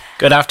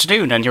Good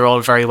afternoon, and you're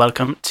all very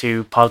welcome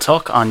to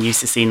PolTalk on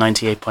UCC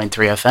 98.3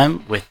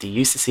 FM with the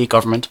UCC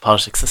Government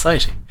Politics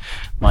Society.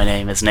 My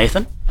name is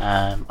Nathan.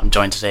 I'm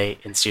joined today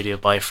in studio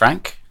by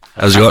Frank.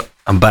 How's it going?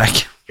 I'm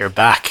back. You're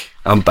back.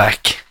 I'm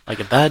back. Like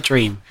a bad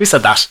dream. Who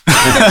said that?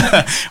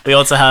 We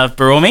also have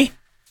Barromie.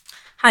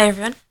 Hi,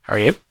 everyone. How are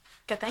you?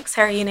 Good, thanks.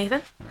 How are you,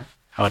 Nathan?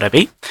 How would I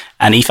be?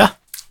 And Aoife.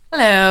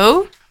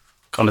 Hello.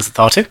 Call us a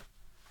thought to.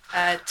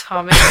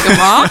 Thomas, come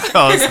on.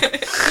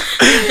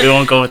 We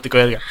won't go with the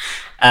Gaeilge.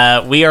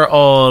 We are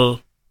all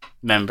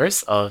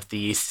members of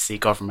the UCC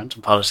Government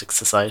and Politics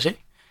Society.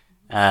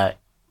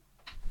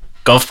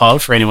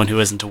 GovPol, for anyone who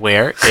isn't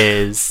aware,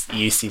 is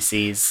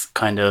UCC's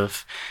kind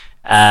of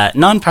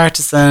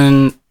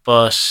non-partisan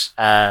but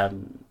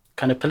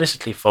kind of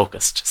politically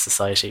focused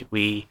society.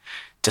 We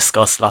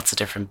discuss lots of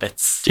different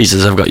bits.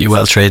 Jesus, I've got you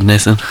well trained,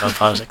 Nathan. About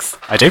politics.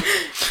 I do.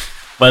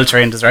 Well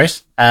trained is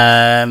right.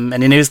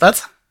 Any news,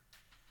 lads?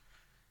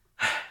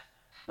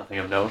 Nothing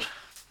of note.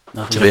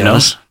 Nothing to be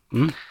honest.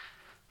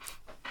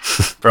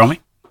 Barromie?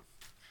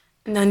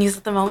 No news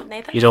at the moment,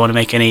 Nathan. You don't want to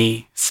make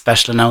any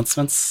special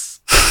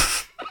announcements?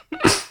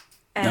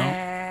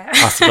 No?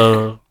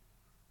 Possible...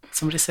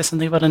 Somebody say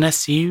something about an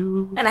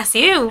SU? An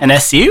SU. An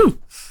SU?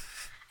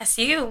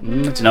 SU. I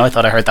don't know, I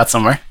thought I heard that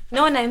somewhere.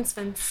 No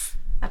announcements.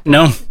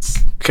 No?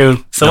 Cool.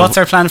 So No. What's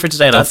our plan for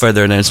today, No lads?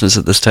 further announcements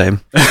at this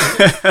time.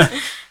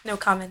 No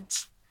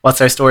comment.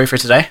 What's our story for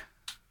today?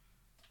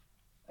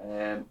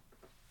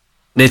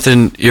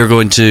 Nathan, you're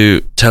going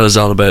to tell us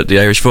all about the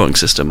Irish voting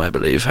system, I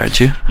believe,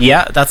 aren't you?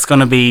 Yeah, that's going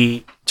to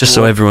be... Just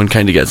so everyone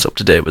kind of gets up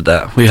to date with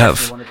that. We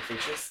have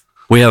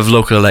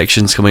local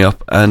elections coming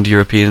up and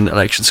European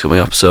elections coming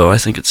up, so I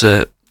think it's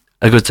a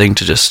good thing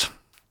to just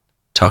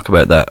talk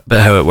about that,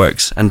 about how it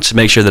works, and to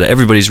make sure that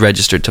everybody's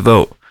registered to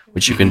vote,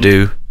 which you can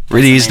do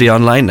really easily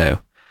online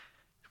now,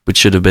 which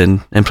should have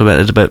been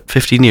implemented about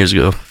 15 years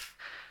ago.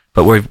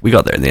 But we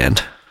got there in the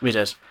end. We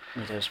did.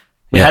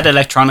 We had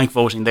electronic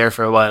voting there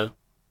for a while.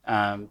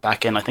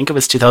 Back in, I think it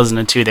was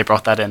 2002, they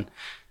brought that in.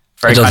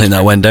 I don't think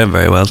that went down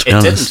very well, to be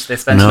honest. It didn't. They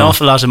spent an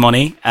awful lot of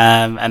money,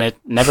 and it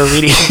never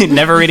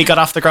really got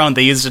off the ground.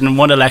 They used it in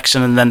one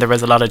election, and then there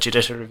was a lot of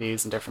judicial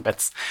reviews and different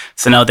bits.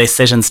 So now they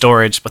sit in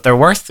storage, but they're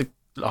worth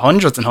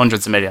hundreds and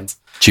hundreds of millions.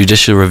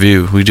 Judicial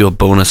review. We do a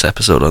bonus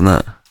episode on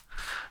that.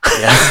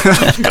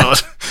 Yeah.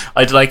 God.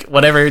 I'd like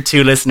whatever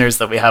 2 listeners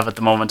that we have at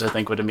the moment, I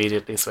think would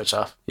immediately switch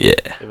off. Yeah.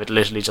 It would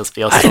literally just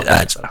be us.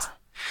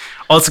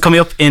 Also coming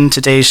up in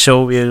today's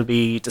show, we'll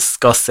be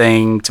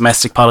discussing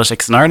domestic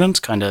politics in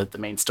Ireland, kind of the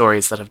main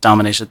stories that have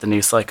dominated the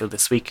news cycle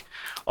this week.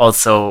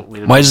 Also,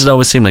 why does it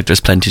always seem like there's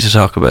plenty to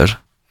talk about?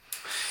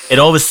 It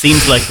always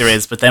seems like there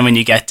is, but then when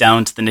you get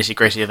down to the nitty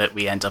gritty of it,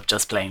 we end up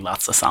just playing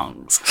lots of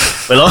songs.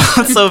 We'll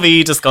also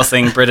be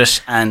discussing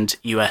British and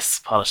US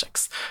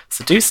politics.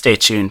 So do stay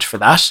tuned for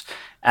that.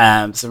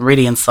 Some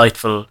really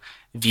insightful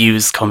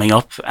views coming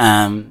up.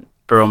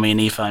 Barromie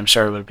and Aoife, I'm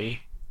sure, will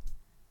be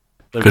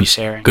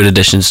sharing. Good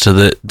additions to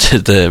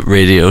the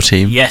radio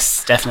team.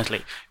 Yes,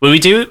 definitely. Will we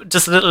do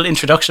just a little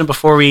introduction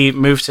before we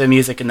move to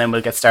music, and then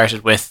we'll get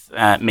started with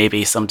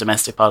maybe some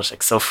domestic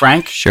politics. So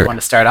Frank, sure. You want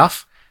to start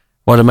off?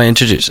 What am I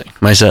introducing?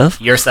 Myself?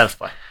 Yourself,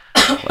 boy.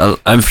 Well,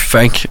 I'm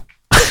Frank.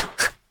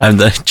 I'm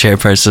the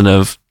chairperson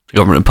of the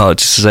Government and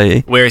Politics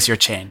Society. Where's your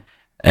chain?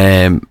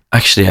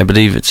 Actually, I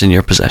believe it's in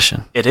your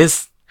possession. It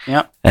is,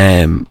 yeah.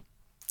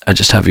 I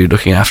just have you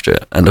looking after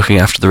it and looking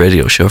after the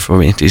radio show for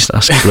me these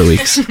last couple of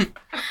weeks.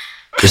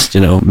 Just,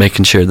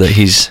 making sure that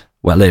he's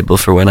well able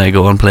for when I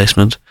go on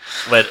placement.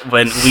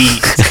 When we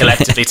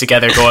collectively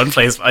together go on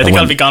placement. I think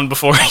I'll be gone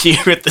before you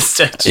at this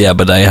stage. Yeah,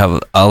 but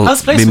I'll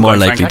be more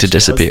likely to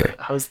disappear.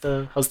 How's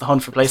the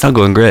hunt for placement? It's not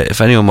going great.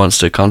 If anyone wants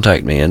to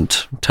contact me and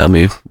tell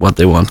me what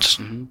they want,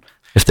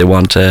 if they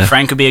want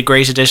Frank would be a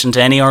great addition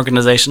to any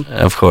organisation.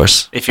 Of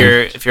course. If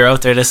you're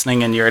out there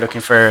listening and you're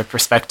looking for a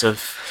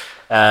prospective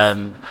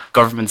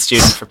government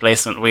student for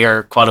placement, we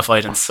are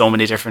qualified in so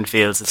many different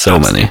fields. It's so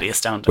absolutely many.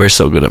 Astounding. We're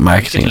so good at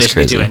marketing. We could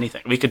literally do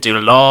anything. We could do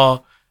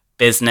law,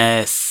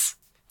 business,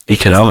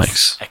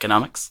 economics.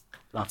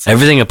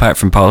 Everything apart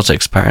from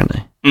politics,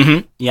 apparently.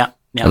 Yeah.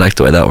 I like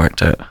the way that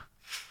worked out.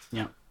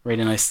 Yeah,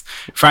 really nice.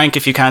 Frank,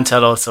 if you can't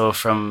tell also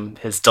from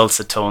his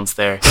dulcet tones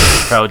there,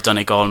 proud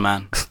Donegal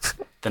man,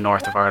 the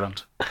north of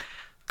Ireland.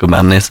 Good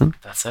man, Nathan.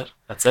 That's it.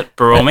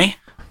 Barromie.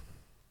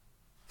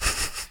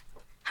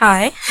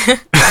 Hi.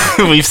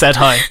 We've said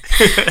hi.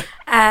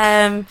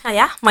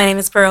 My name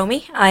is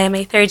Barromie. I am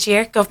a 3rd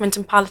year Government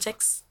and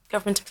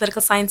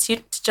Political Science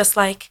student, just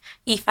like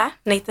Aoife,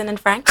 Nathan and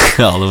Frank.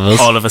 All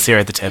of us here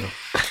at the table.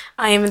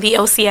 I am the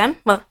OCM,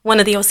 well, one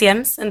of the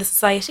OCMs in the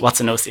society. What's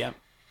an OCM?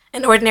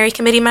 An ordinary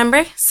committee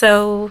member,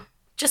 so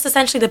just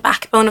essentially the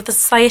backbone of the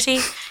society.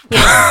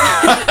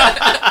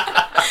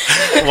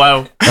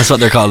 Wow. That's what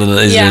they're calling it,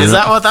 isn't it? Is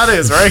that what that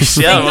is, right?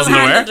 Yeah, I wasn't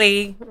aware.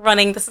 Single-handedly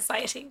running the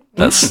society.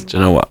 Do you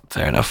know what?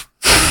 Fair enough.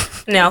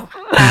 No.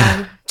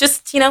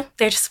 Just,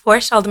 there to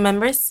support all the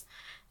members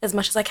as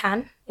much as I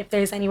can. If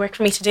there's any work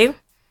for me to do,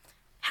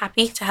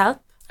 happy to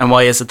help. And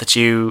why is it that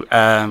you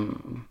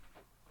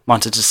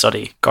wanted to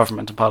study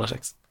government and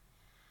politics?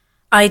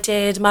 I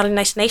did Modern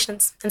United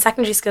Nations in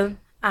secondary school,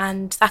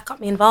 and that got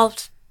me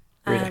involved.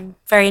 Really?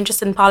 Very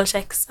interested in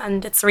politics,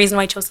 and it's the reason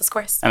why I chose this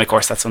course. And of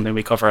course, that's something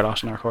we cover a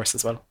lot in our course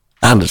as well.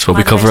 And it's what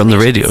we cover on the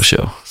radio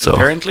show. So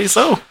Apparently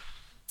so.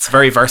 It's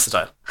very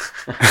versatile.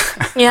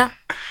 Yeah.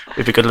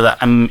 We'd be good at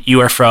that. You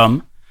are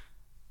from?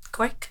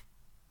 Cork.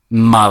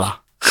 Mallow.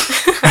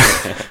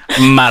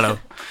 Mallow.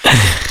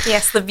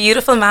 Yes, the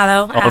beautiful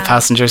Mallow. All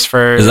passengers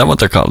for... Is that what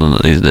they're calling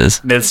it these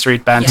days? Mill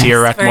Street,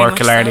 Bantier, Yes, very Rathmore, much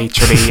Killarney,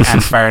 so. Tralee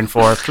and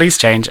Farranfore. Please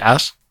change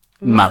at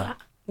Mallow.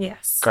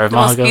 Yes. Garv The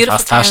most Mahago, beautiful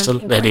Fast town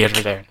Tashtal, in Lady Cork.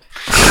 over there.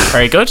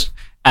 Very good.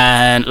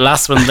 And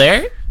last one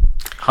there,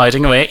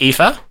 hiding away, Aoife.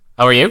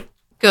 How are you?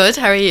 Good.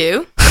 How are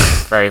you?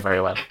 Very,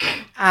 very well.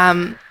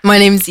 My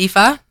name is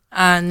Aoife,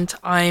 and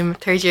I'm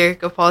third year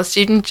GoPol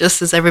student,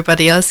 just as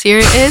everybody else here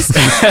is.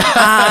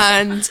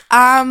 And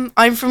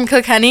I'm from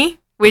Kilkenny,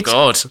 which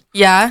Good.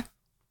 yeah,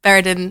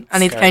 better than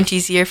any of the Scary.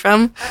 counties you're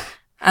from.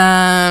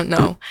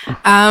 No.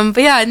 But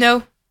yeah,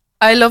 no,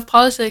 I love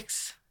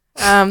politics.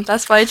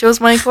 That's why I chose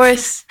my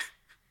course.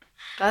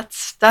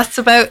 That's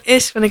about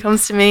it when it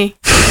comes to me.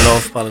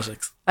 Love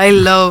politics. I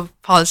love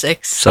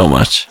politics So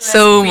much.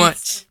 so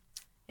much.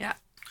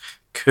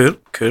 Cool,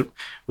 cool.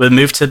 We'll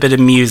move to a bit of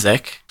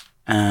music.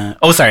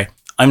 Sorry.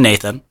 I'm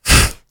Nathan.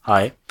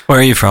 Hi. Where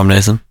are you from,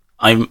 Nathan?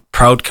 I'm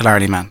proud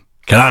Killarney man.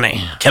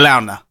 Killarney.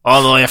 Killarney.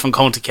 All the way from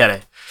County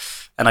Kerry.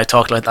 And I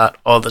talk like that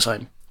all the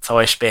time. That's how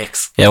I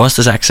speaks. Yeah, what's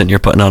this accent you're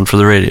putting on for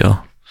the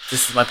radio?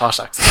 This is my posh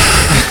accent.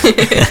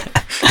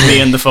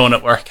 Me on the phone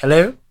at work.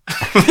 Hello?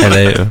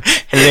 Hello.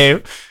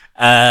 Hello?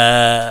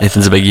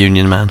 Nathan's a big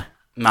union man.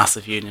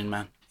 Massive union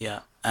man.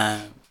 Yeah.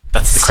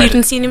 That's the credit.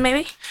 Students' union,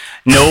 maybe?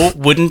 No,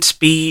 wouldn't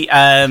be.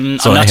 I'm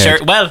So I not heard.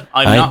 sure. Well,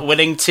 I'm I- not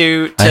willing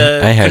to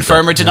I heard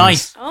confirm that, or deny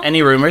yes. Oh.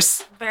 any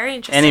rumours. Very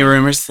interesting. Any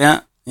rumours? Yeah.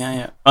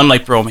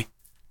 Unlike Barromie.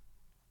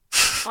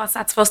 What's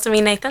that supposed to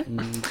mean,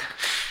 Nathan?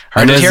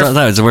 Heard it here.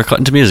 So we're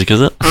cutting to music, is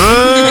it?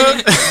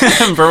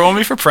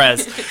 Barromie for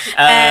Prez.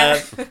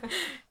 I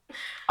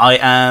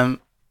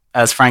am,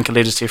 as Frank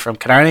alluded to, from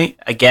Killarney.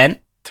 Again,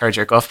 third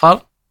year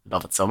GovPol.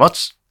 Love it so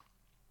much.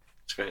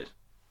 It's great.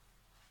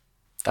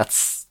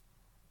 That's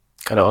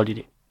kind of all you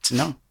need to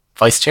know.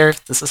 Vice chair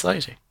of the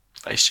society.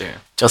 Vice chair.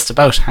 Just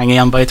about hanging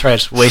on by a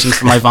thread, waiting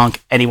for my vonk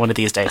any one of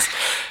these days.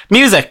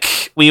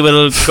 Music. We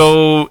will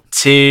go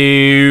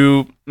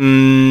to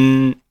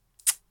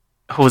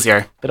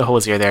Hosier. Bit of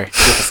Hosier there. Keep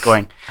us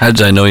going. How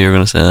did I know you were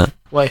going to say that?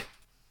 Why?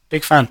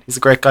 Big fan. He's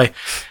a great guy.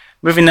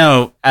 Moving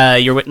now.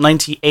 You're with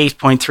 98.3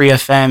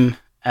 FM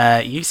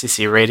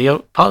UCC Radio.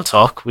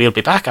 PolTalk. We'll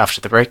be back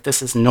after the break.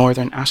 This is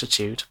Northern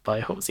Attitude by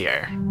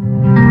Hosier.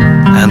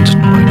 And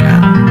no, I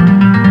can't.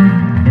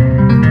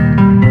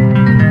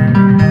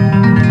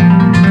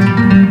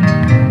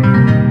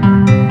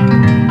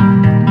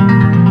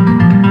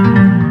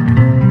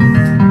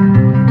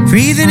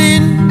 Breathing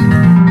in,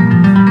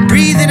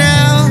 breathing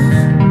out.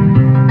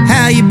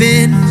 How you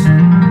been?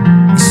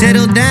 You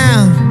settled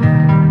down.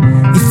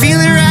 You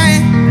feeling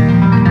right?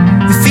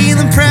 You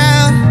feeling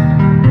proud?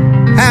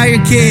 How are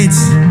your kids?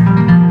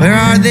 Where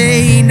are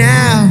they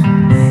now?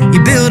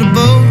 You build a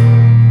boat.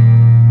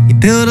 You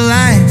build a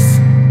life.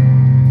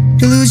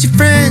 You lose your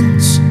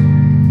friends.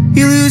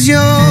 You lose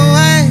your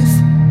wife.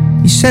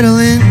 You settle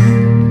in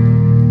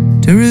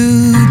to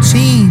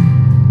routine.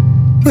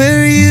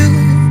 Where are you?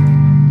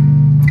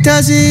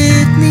 Does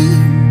it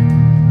mean?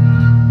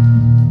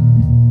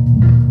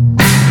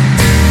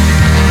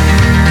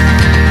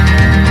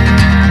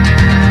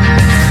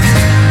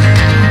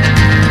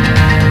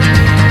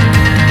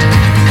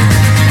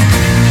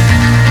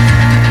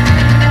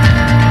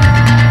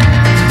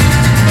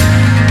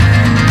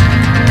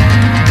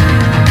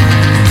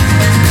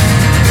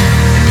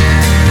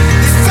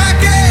 If I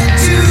get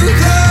too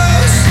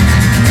close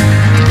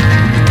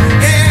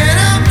and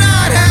I'm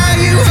not how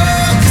you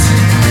hoped,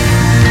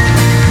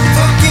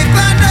 forget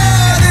my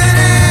northern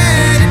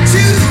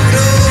attitude.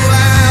 Oh,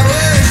 I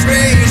was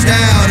raised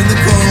out in the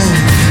cold.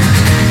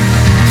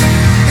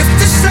 If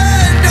the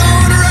sun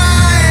don't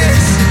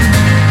rise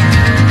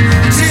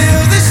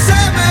till the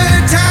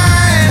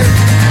summertime,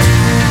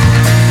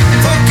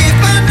 forget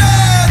my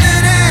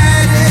northern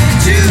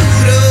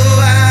attitude. Oh,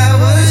 I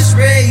was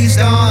raised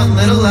on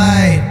little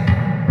light.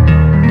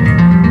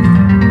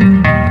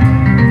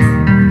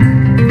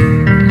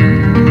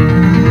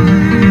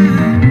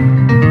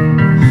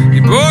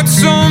 You bought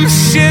some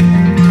shit,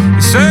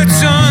 you search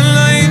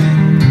online,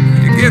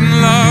 you're getting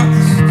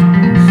lost,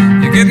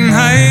 you're getting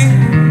high,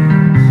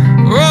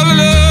 all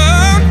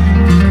alone,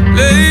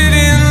 late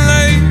in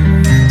life,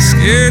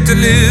 scared to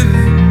live,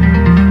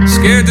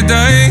 scared to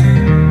die.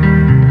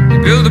 You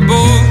build a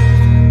boat,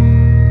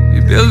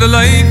 you build a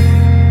life,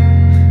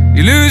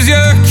 you lose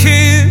your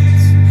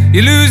kids,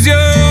 you lose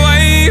your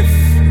wife,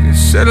 you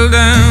settle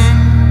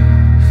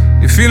down,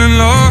 you're feeling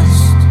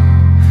lost,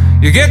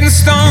 you're getting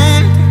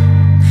stoned,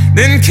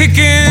 then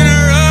kicking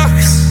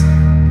rocks.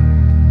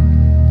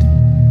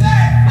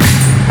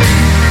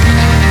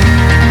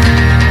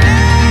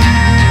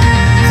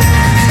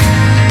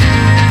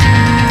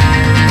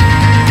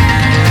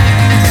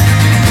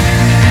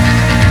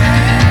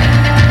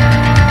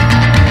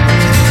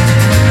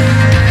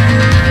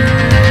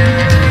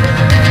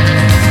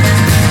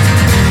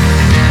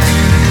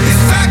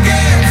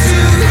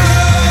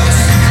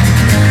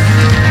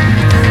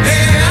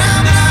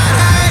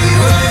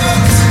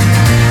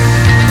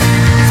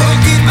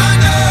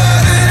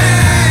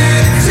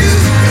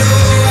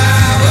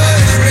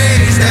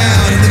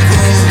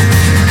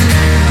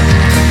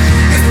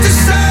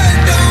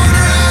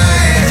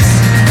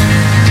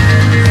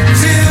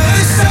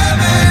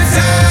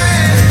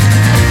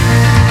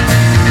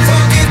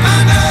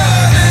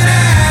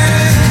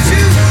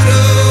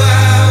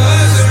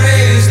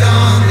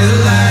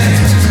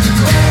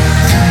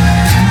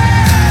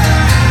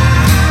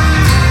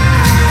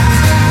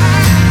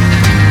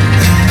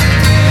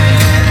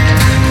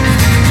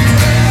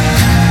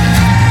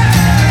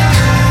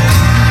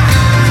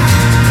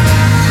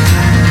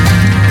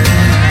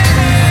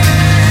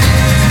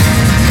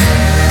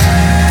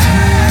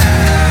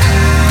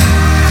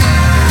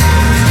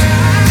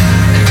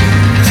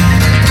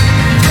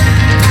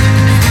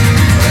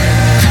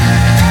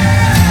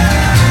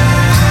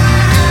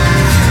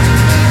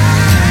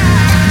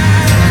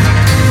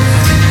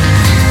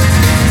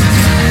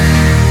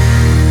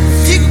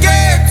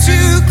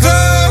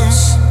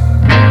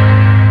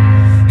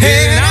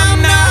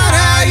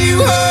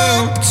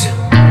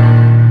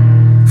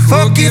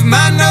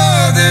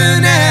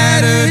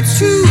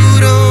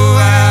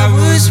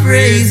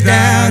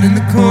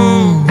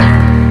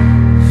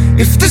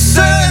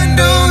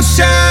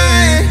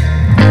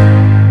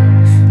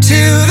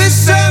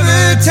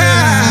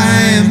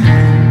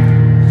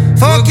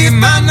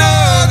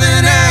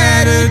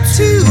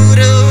 attitude.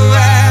 Oh,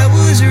 I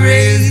was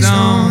raised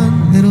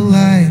on little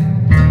light.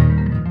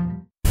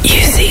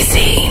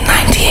 UCC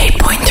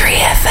 98.3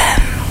 FM.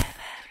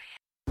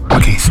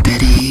 Okay, steady.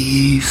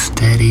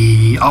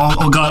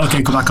 Oh god,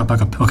 okay, go back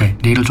up. Okay,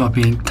 needle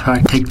dropping,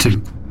 take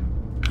 2.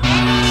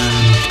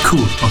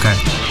 Cool, okay.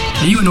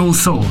 Are you an old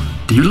soul?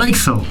 Do you like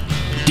soul?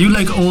 Do you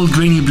like old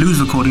grainy blues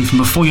recordings from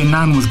before your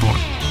nan was born?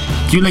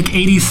 Do you like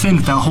 80s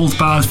synth that holds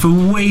bars for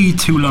way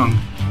too long?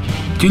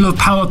 Do you love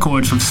power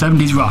chords from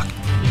 70s rock?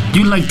 Do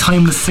you like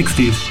timeless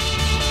 60s?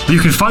 Well,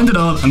 you can find it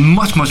all and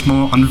much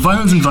more on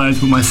Vinyls and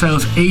Vibes with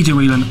myself, AJ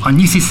Whelan, on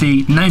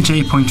UCC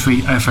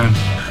 98.3 FM.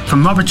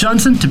 From Robert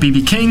Johnson to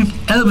B.B. King,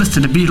 Elvis to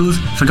the Beatles,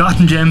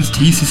 Forgotten Gems to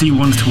UCC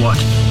Ones to Watch.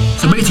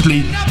 So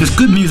basically, there's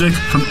good music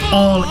from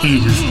all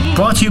ages.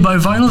 Brought to you by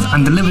Vinyls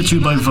and delivered to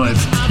you by Vibes.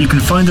 You can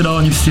find it all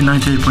on UCC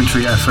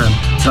 98.3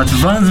 FM. So that's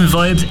Vinyls and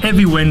Vibes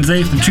every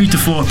Wednesday from 3 to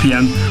 4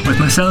 p.m. with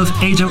myself,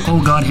 AJ.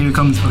 Oh god, here it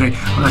comes. Okay,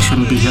 well, I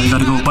shouldn't be here. I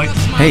gotta go. Bye.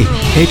 Hey,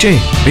 AJ,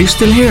 are you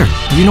still here?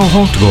 Have you no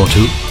home to go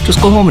to?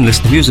 Just go home and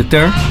listen to music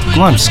there.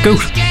 Come on,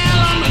 scoot.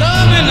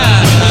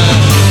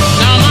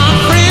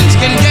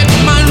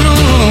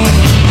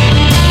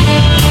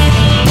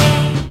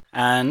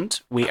 And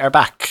we are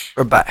back.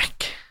 We're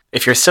back.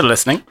 If you're still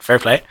listening, fair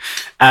play.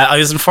 I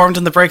was informed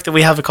in the break that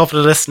we have a couple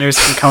of listeners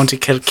from County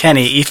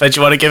Kilkenny. Aoife, do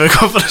you want to give a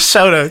couple of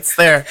shout outs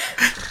there?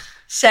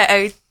 Shout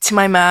out to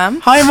my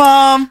mum, Hi,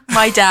 Mom.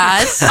 my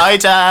dad, Hi,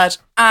 Dad.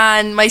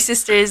 and my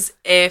sisters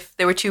if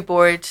they were too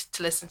bored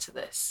to listen to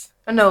this.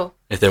 Oh no,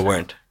 If they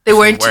weren't, they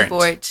weren't too weren't.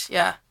 bored.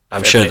 Yeah,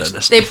 I'm Fair sure play. they're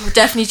listening. they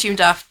definitely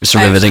tuned off. It's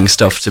some riveting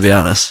stuff, to be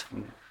honest.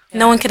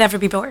 No one could ever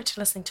be bored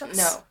listening to us.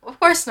 No, of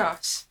course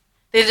not.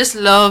 They just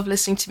love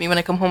listening to me when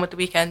I come home at the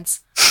weekends.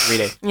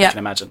 Really? I Yeah. can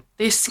imagine.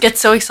 They just get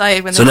so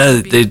excited when So they now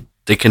have to be-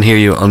 they can hear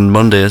you on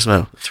Monday as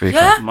well. 3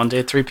 o'clock. Yeah. Monday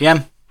at 3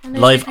 p.m. Monday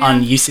at Live 3 p.m.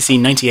 on UCC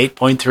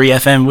 98.3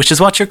 FM, which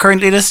is what you're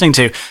currently listening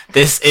to.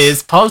 This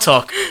is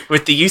PolTalk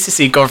with the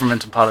UCC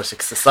Government and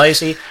Politics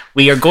Society.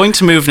 We are going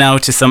to move now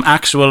to some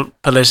actual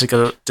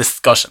political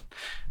discussion.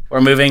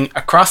 We're moving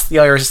across the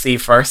Irish Sea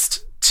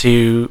first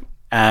to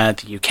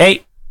the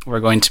UK.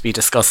 We're going to be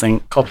discussing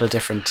a couple of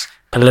different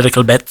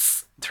political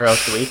bits throughout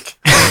the week.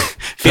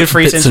 Feel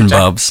free to Bits and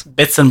interject. bobs.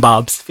 Bits and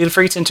bobs. Feel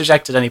free to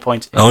interject at any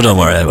point. Oh, don't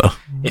worry, I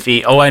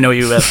will. I know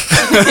you will.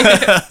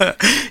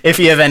 If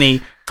you have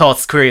any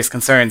thoughts, queries,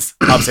 concerns,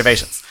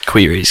 observations.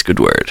 Queries, good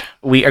word.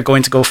 We are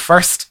going to go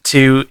first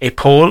to a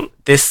poll.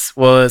 This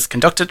was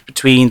conducted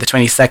between the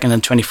 22nd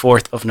and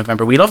 24th of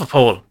November. We love a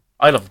poll.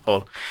 I love a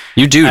poll.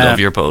 You do love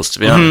your polls, to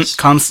be honest.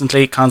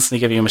 Constantly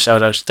giving him a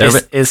shout out. They're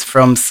This is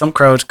from some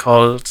crowd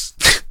called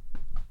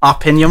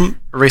Opinion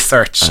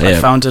Research. I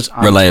found it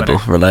on Twitter.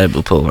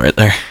 Reliable poll right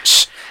there.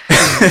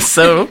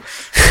 So,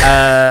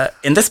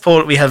 in this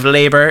poll, we have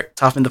Labour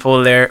topping the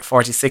poll there,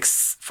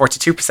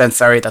 42%,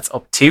 sorry, that's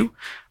up 2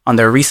 on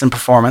their recent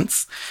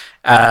performance.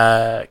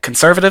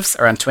 Conservatives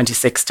are on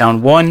 26,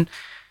 down 1.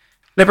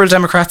 Liberal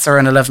Democrats are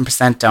on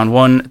 11%, down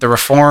 1. The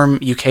Reform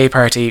UK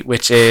Party,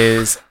 which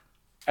is,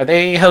 are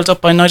they held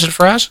up by Nigel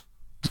Farage?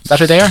 Is that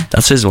who they are?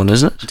 That's his one,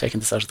 isn't it? I'm taking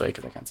this out of the way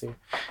because I can't see it.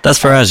 That's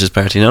Farage's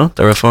party, no?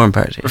 The Reform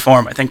Party.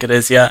 Reform, I think it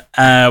is,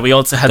 yeah. We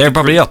also had... They're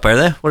probably up, are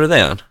they? What are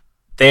they on?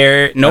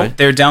 They're Right.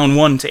 they're down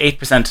 1 to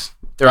 8%.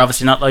 They're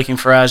obviously not liking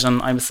Farage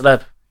on I'm a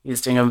Celeb.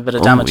 He's doing a bit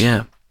of damage. Oh,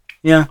 yeah.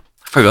 Yeah.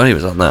 I forgot he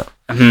was on that.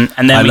 And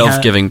then I we love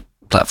had- giving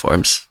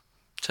platforms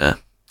to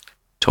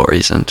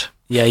Tories and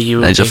Yeah, you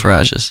would Nigel be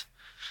Farage's.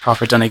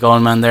 proper Donegal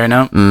man there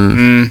now.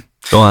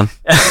 Go on.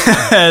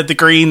 The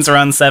Greens are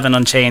on 7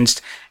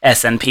 unchanged.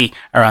 SNP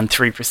are on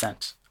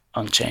 3%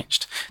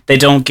 unchanged. They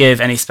don't give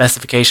any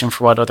specification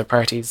for what other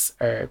parties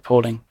are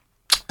polling.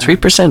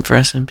 3% for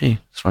SNP.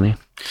 It's funny.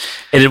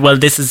 Well,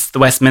 this is the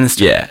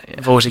Westminster Yeah.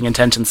 voting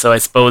intention, so I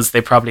suppose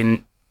they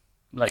probably,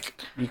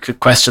 you could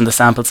question the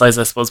sample size,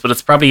 I suppose, but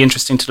it's probably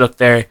interesting to look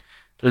there.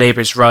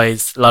 Labour's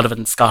rise, a lot of it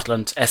in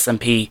Scotland.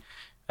 SNP,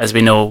 as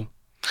we know.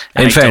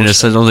 In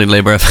fairness, I don't think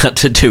Labour have had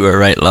to do a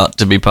right lot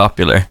to be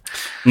popular.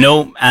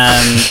 No,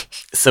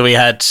 so we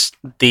had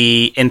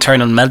the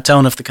internal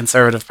meltdown of the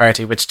Conservative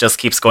Party, which just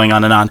keeps going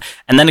on.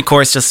 And then, of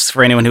course, just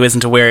for anyone who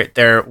isn't aware,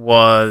 there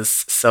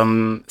was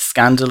some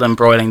scandal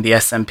embroiling the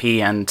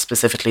SNP and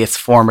specifically its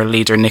former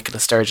leader, Nicola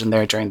Sturgeon,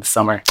 there during the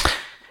summer.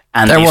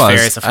 And There the was,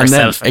 affairs of and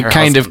then herself and it her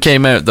kind of husband.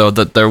 came out though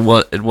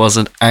that it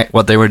wasn't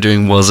what they were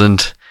doing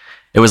wasn't.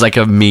 It was like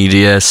a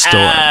media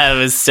storm. It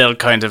was still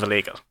kind of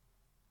illegal.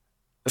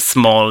 A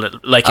small little,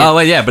 like. Oh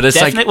well, yeah, but it's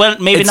like well,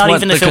 maybe it's not what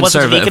even the if it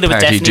wasn't Conservative illegal, it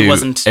Party definitely do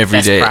wasn't every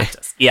best day.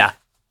 practice. Yeah.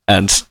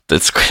 And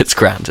it's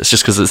grand. It's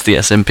just because it's the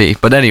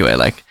SNP. But anyway,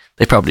 like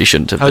they probably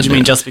shouldn't have. How do you been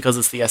mean doing just because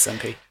it's the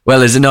SNP?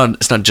 Well, is it not?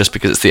 It's not just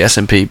because it's the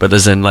SNP, but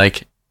as in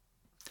like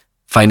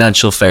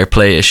financial fair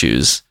play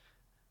issues.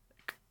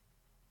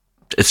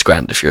 It's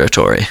grand if you're a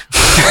Tory.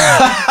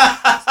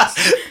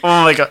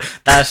 Oh my god,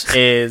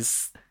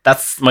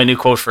 that's my new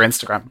quote for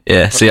Instagram.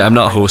 Yeah. See, I'm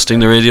not hosting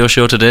the radio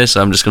show today,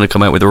 so I'm just going to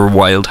come out with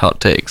wild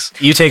hot takes.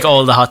 You take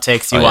all the hot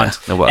takes you Oh, yeah.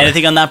 want. No bother.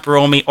 Anything on that,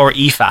 Barromie or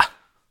Aoife?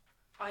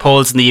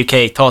 Polls in the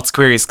UK, thoughts,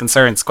 queries,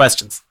 concerns,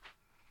 questions.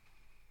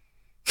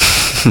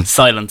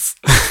 Silence.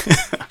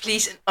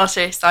 Complete and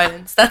utter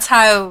silence. That's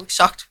how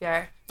shocked we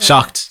are.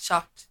 Shocked.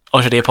 Shocked.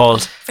 Utterly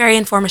appalled. Very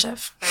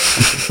informative.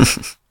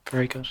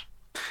 Very good.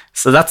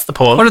 So that's the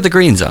poll. What are the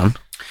Greens on?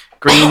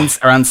 Greens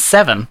are on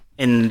 7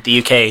 in the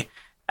UK.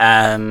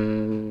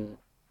 I'm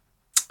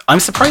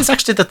surprised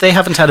actually that they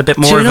haven't had a bit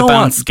more of a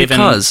bounce. Given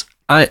Because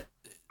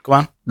go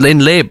on. in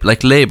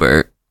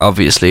Labour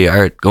obviously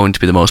are going to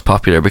be the most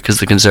popular because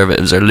the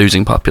Conservatives are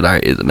losing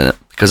popularity at the minute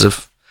because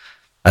of,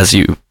 as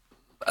you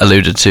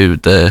alluded to,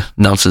 the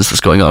nonsense that's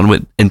going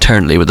on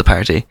internally with the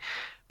party.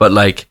 But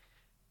like,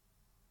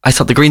 I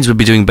thought the Greens would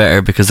be doing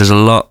better because there's a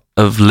lot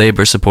of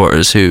Labour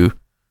supporters who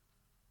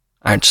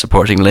aren't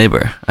supporting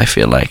Labour, I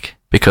feel like,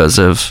 because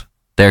of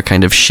their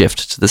kind of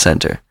shift to the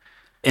centre.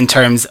 In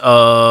terms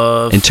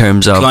of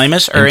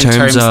climate, or in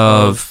terms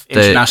of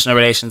international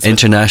relations,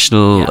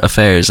 international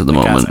affairs at the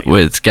moment Gaza,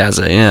 with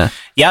Gaza, yeah.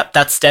 Yeah,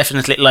 that's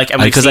definitely like,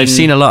 because I've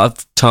seen a lot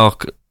of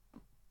talk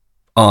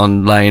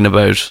online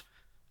about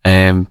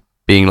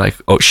being like,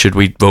 oh, should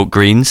we vote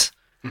Greens?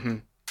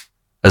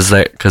 Because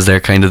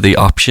they're kind of the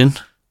option.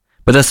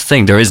 But that's the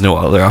thing, there is no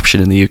other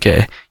option in the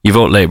UK. You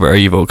vote Labour or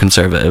you vote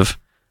Conservative.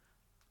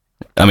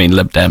 I mean,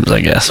 Lib Dems,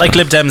 I guess. Like,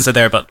 Lib Dems are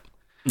there, but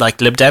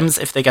like Lib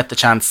Dems, if they get the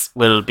chance,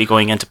 will be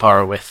going into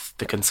power with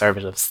the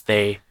Conservatives.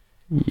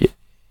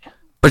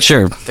 But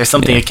sure, there's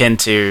something akin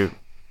to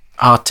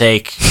hot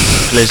take,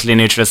 politically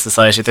neutral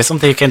society. There's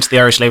something akin to the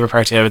Irish Labour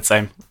Party, I would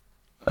say.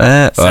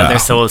 Sell their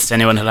souls to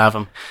anyone who'll have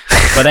them.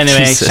 But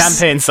anyway,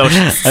 champagne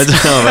socialists. I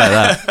don't know about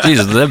that.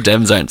 Jesus, the Lib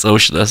Dems aren't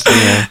socialists.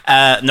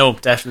 Yeah. No,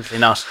 definitely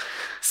not.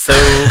 So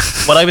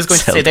what I was going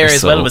to say there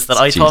as well was that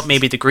I thought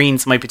maybe the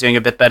Greens might be doing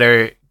a bit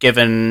better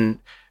given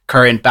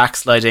current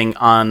backsliding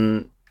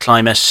on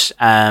climate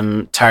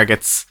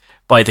targets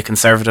by the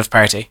Conservative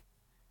Party.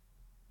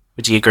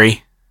 Would you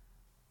agree?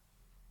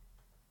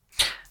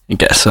 I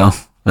guess so.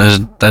 I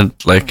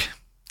feel like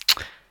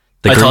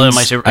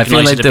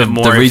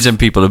the reason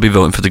people will be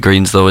voting for the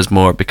Greens though is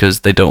more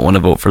because they don't want to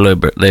vote for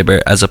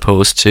Labour as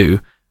opposed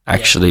to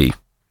actually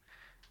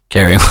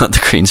caring what the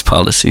Greens'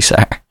 policies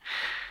are.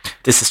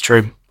 This is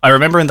true. I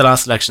remember in the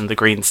last election the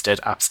Greens did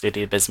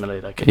absolutely abysmally.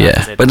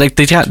 But like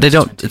they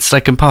don't. It's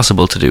like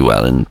impossible to do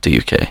well in the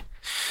UK.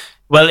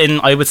 Well,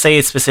 I would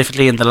say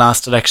specifically in the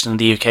last election in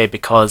the UK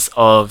because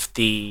of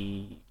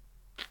the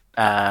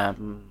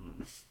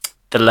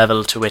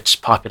level to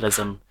which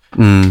populism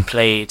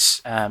played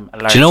a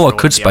large. Do you know what role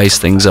could in the spice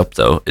outcome things up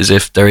though? Is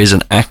if there is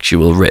an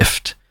actual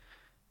rift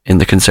in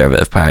the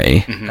Conservative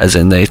Party, as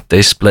in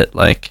they split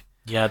like.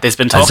 Yeah, there's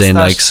been talks as in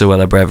like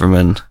Suella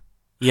Braverman.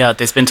 Yeah,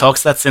 there's been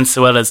talks that since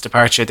Suella's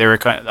departure,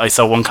 I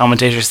saw one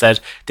commentator said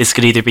this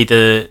could either be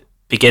the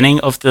beginning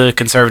of the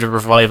Conservative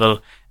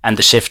revival and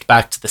the shift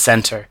back to the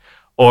centre,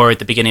 or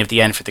the beginning of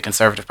the end for the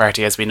Conservative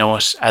Party as we know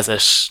it, as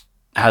it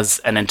has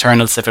an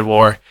internal civil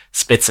war,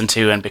 splits in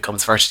two and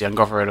becomes virtually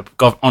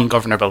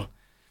ungovernable.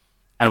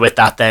 And with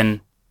that then,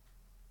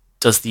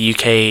 does the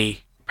UK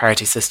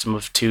party system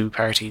of two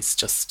parties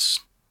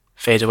just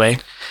fade away?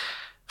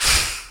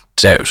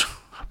 Doubt,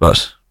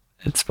 but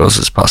I suppose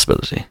it's a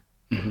possibility.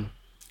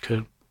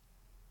 Cool.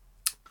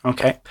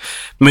 Okay.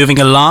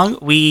 Moving along,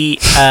 we...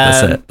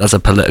 That's a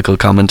political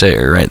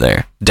commentator right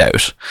there.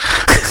 Doubt.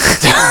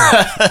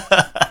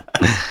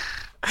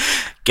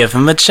 Give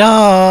him a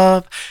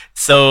job.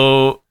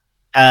 So,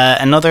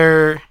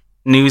 another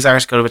news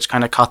article which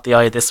kind of caught the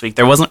eye this week.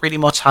 There wasn't really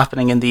much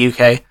happening in the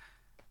UK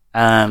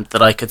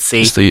that I could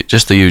see.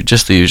 Just the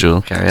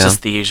usual. Carry on.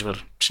 Just the usual,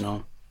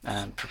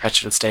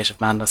 perpetual state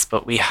of madness.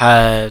 But we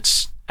had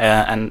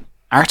an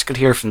article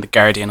here from The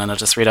Guardian, and I'll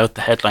just read out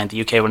the headline.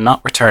 The UK will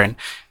not return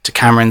to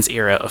Cameron's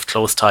era of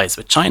close ties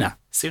with China,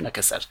 Sunak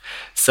has said.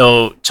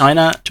 So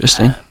China,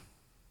 interesting.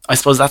 I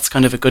suppose that's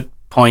kind of a good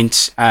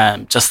point,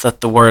 just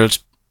that the world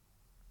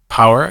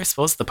power, I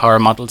suppose, the power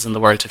models in the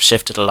world have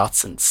shifted a lot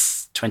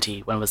since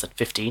 15,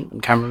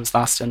 when Cameron was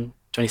last in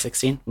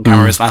 2016, when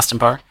Cameron was last in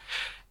power.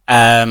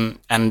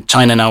 And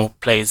China now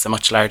plays a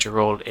much larger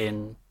role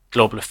in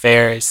global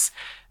affairs.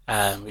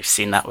 We've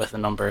seen that with a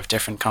number of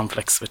different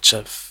conflicts which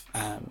have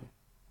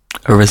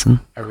arisen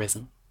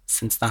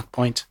since that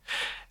point.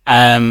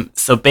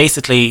 So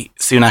basically,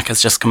 Sunak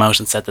has just come out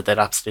and said that they'd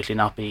absolutely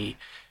not be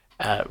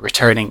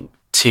returning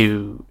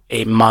to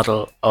a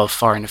model of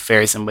foreign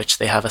affairs in which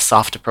they have a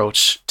soft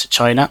approach to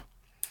China.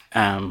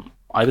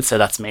 I would say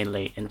that's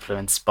mainly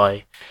influenced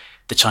by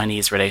the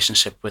Chinese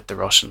relationship with the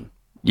Russian.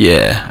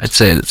 Yeah, I'd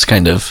say it's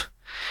kind of,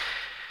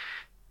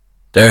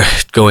 they're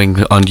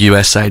going on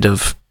US side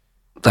of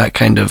that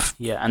kind of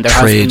and there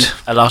trade,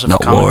 has been a lot of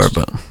not war,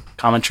 but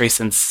commentary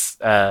since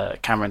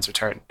Cameron's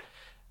return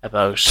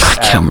about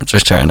Cameron's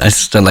return. I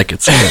still like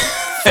it's a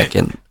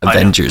fucking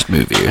Avengers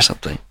movie or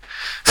something.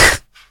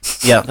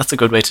 Yeah, that's a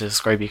good way to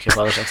describe UK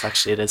politics.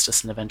 Actually, it is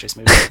just an Avengers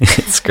movie.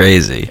 It's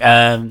crazy.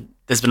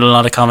 There's been a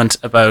lot of comment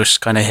about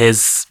kind of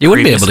his. You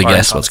wouldn't be able to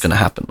guess what's going to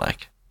happen.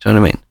 Like, do you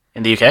know what I mean?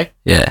 In the UK?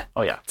 Yeah.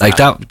 Oh, yeah. Like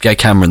that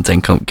Cameron thing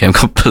came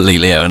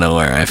completely out of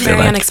nowhere, I feel Very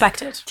like.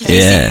 unexpected.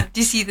 Yeah. Do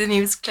you see the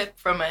news clip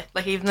from it?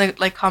 Like even the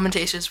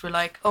commentators were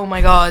like, "Oh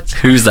my god,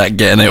 Who's that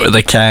getting out with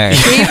a car?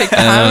 David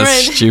Cameron."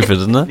 It's stupid,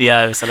 isn't it?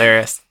 Yeah, it was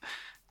hilarious.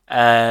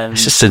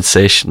 It's just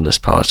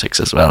sensationalist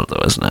politics as well,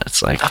 though, isn't it?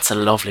 It's like That's a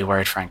lovely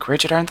word, Frank.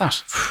 Where'd you learn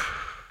that?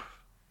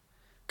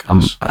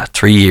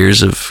 3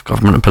 years of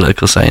government and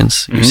political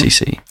science,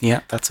 UCC. Yeah,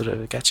 that's what it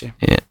would get you.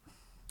 Yeah.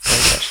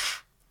 Very good.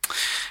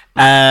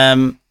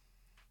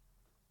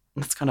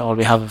 That's kind of all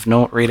we have of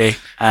note, really.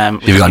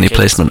 If you've got any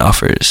placement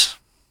offers,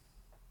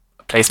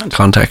 placement,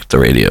 contact the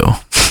radio.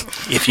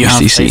 If you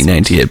have UCC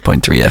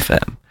 98.3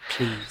 FM.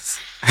 please.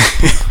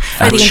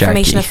 For the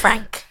information Sharky. of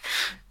Frank.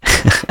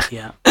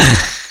 Yeah.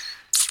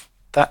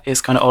 That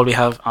is kind of all we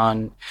have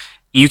on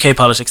UK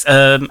politics.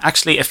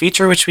 Actually, a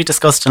feature which we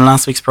discussed in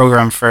last week's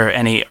programme for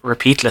any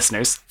repeat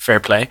listeners, fair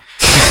play,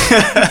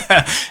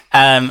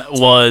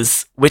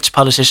 was which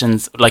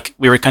politicians, like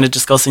we were kind of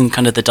discussing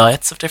kind of the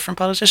diets of different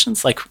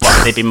politicians, like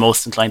what they'd be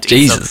most inclined to eat.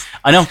 Jesus. So,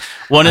 I know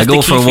one of I the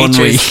go key for 1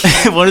 features,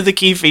 week. one of the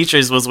key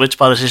features was which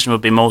politician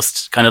would be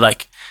most kind of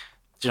like,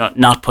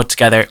 not put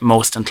together,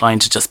 most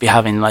inclined to just be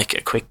having like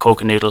a quick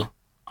Coke and noodle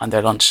on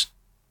their lunch.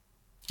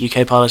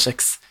 UK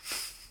politics.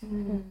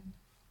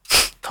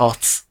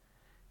 Thoughts?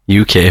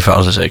 UK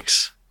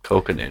politics.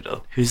 Coke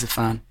noodle. Who's a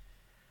fan?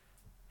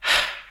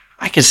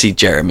 I can see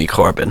Jeremy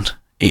Corbyn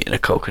eating a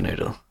Coke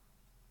noodle.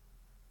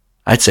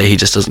 I'd say he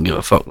just doesn't give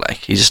a fuck. Like,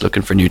 he's just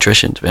looking for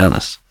nutrition, to be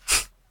honest.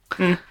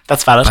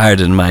 That's valid.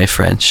 Pardon my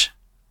French,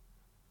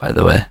 by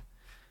the way.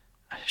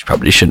 I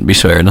probably shouldn't be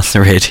swearing on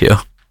the radio.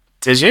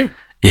 Did you?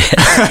 Yeah.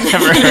 I've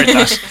never heard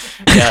that.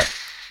 Yeah.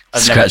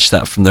 Scratch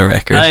that from the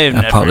record. I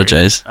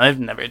apologise. I've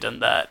never done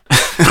that.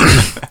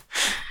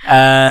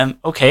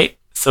 Okay,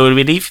 so will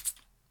we leave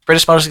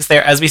British politics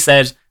there? As we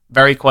said,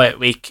 very quiet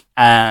week.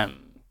 I'm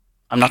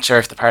not sure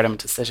if the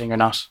Parliament is sitting or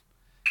not.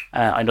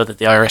 I know that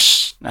the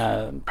Irish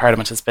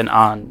Parliament has been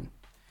on,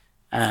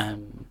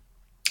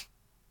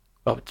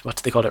 what do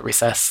they call it,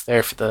 recess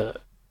there for the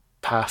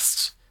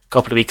past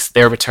couple of weeks.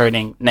 They're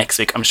returning next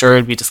week. I'm sure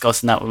we'll be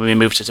discussing that when we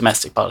move to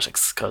domestic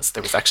politics, because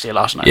there was actually a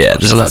lot on Irish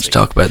there's a lot politics to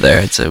talk about there.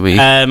 I'd say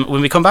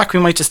when we come back, we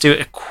might just do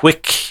a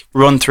quick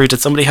run through. Did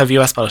somebody have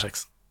US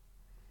politics?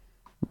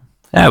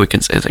 Yeah, we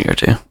can say a thing or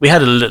two. We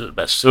had a little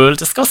bit. So we'll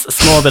discuss a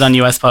small bit on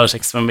US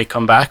politics when we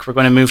come back. We're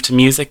going to move to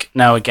music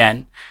now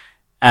again.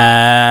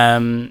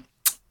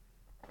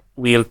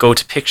 We'll go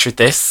to picture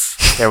this.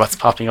 There, what's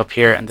popping up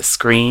here on the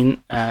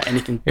screen.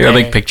 Anything You're a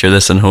big picture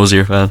this and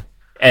Hosier fan.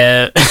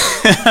 I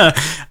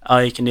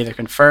can neither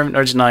confirm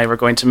nor deny. We're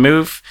going to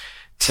move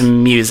to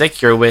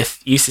music. You're with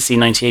UCC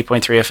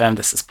 98.3 FM.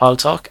 This is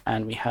PolTalk,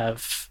 and we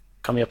have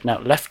coming up now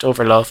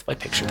Leftover Love by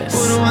Picture This.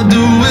 What do I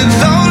do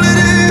with all of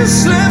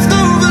this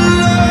leftover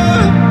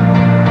love?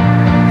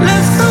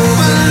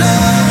 Leftover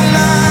love,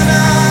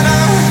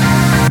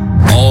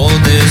 all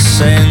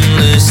this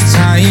endless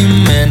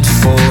time meant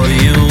for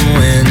you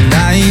and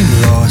I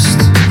lost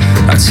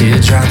our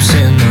teardrops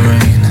in the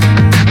rain.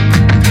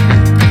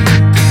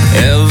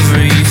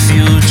 Every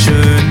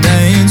future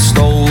dance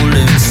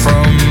stolen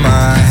from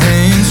my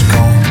hands,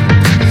 gone,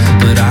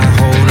 but I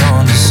hold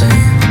on the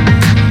same.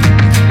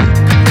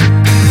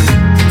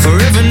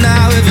 Forever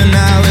now, ever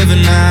now, ever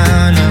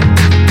now, now.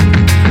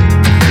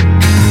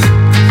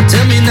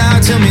 Tell me now,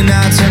 tell me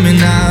now, tell me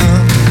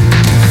now.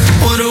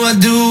 What do I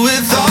do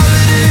with all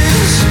of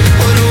this?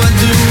 What do I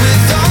do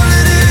with all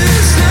of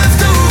this?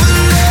 Leftover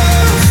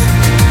love,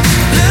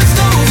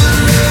 leftover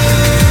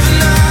love,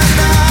 nah,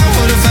 nah.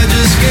 What if I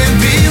just can't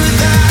be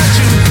without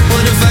you?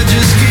 What if I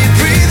just keep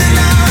breathing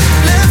out?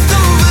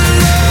 Leftover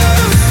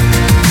love,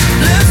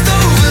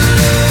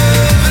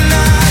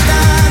 nah,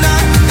 nah,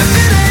 nah. If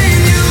it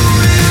ain't you,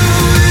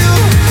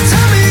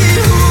 tell me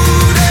who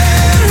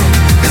then,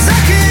 'cause I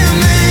can't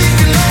make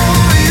no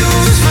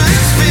use for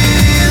this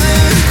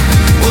feeling.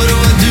 What do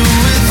I do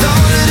with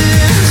all of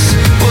this?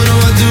 What do I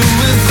do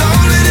with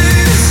all of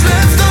this?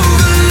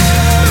 Leftover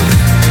love,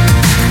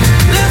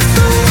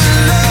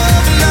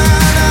 nah,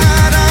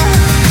 nah, nah.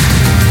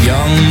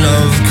 Young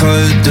love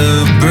cut the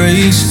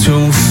brakes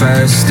too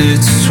fast,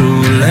 it's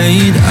too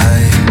late.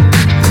 I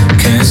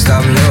can't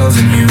stop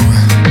loving you.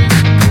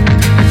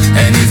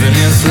 And even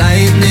if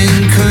lightning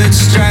could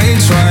strike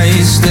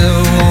twice,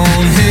 still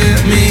won't hit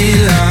me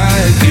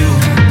like you.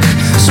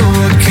 So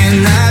what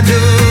can I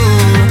do?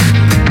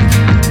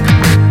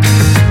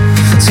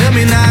 Tell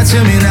me now,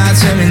 tell me now,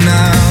 tell me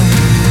now.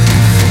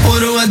 What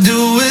do I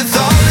do with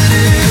all of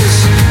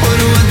this? What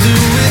do I do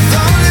with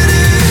all of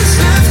this?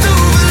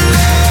 Leftover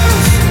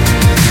love,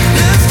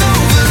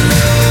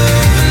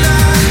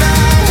 nah,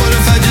 nah. What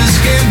if I just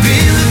can't be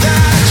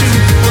without you?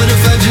 What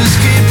if I just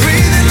keep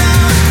breathing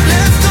out?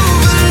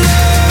 Leftover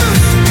love,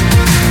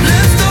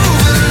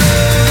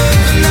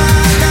 nah,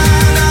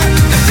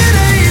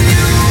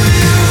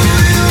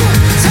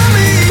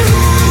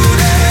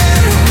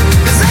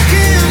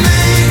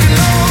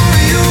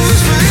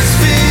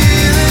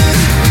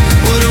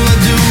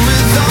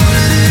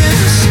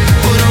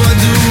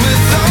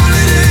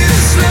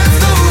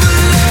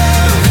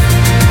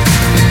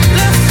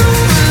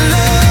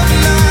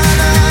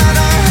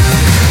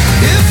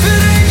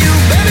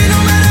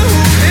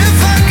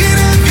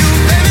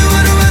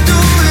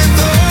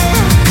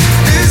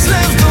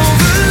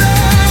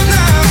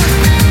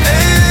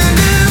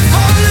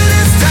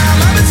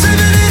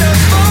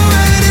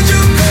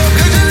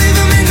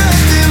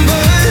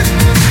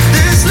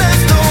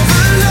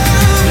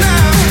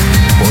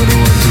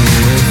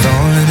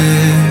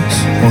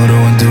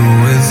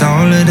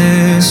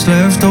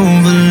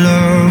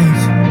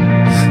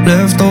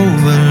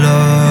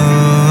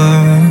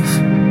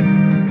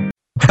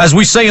 As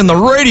we say in the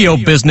radio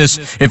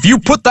business, if you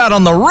put that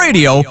on the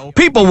radio,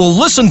 people will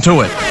listen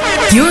to it.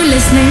 You're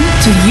listening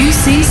to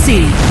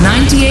UCC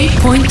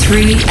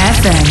 98.3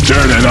 FM.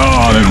 Turn it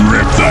on and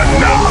rip the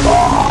knob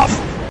off.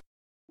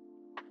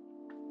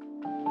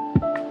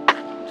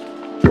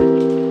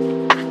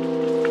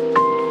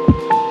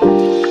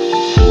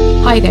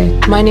 Hi there,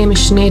 my name is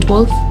Sinead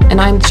Wolfe and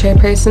I'm the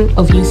chairperson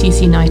of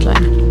UCC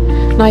Nightline.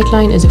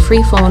 Nightline is a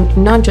free-phone,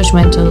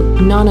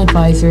 non-judgmental,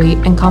 non-advisory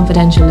and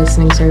confidential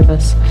listening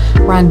service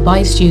run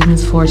by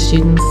students for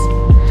students.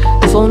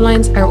 The phone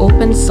lines are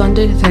open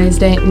Sunday to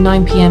Thursday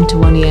 9pm to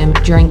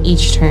 1am during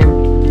each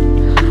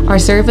term. Our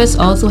service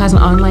also has an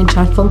online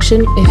chat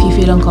function if you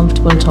feel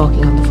uncomfortable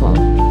talking on the phone.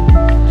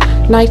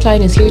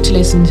 Nightline is here to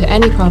listen to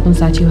any problems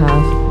that you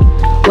have,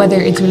 whether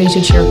it's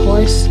related to your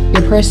course,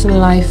 your personal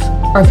life,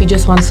 or if you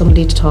just want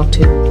somebody to talk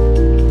to.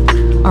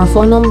 Our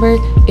phone number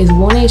is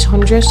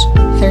 1800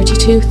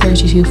 32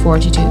 32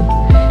 42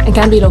 and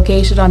can be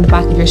located on the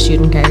back of your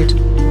student card.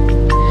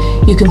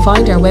 You can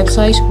find our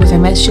website with our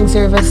messaging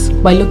service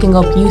by looking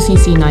up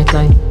UCC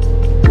Nightline.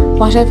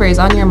 Whatever is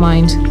on your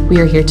mind, we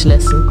are here to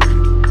listen.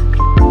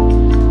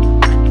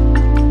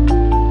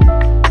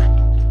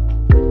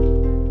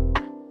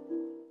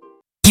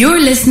 You're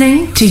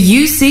listening to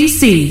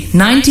UCC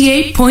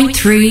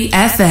 98.3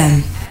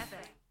 FM.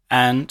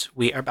 And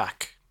we are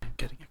back.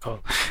 Getting a call.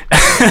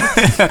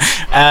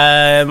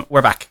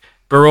 We're back.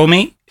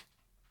 Barromie,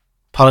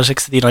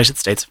 politics of the United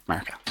States of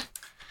America.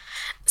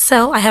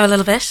 So I have a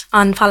little bit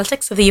on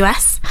politics of the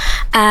US.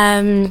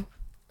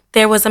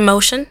 There was a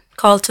motion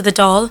called to the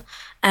Dáil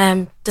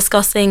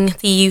discussing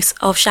the use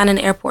of Shannon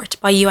Airport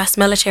by US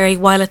military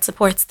while it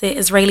supports the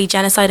Israeli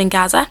genocide in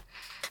Gaza.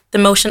 The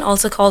motion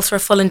also calls for a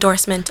full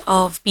endorsement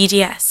of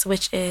BDS,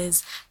 which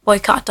is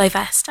boycott,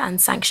 divest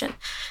and sanction.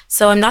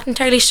 So I'm not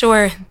entirely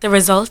sure the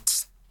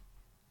result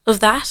of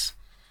that.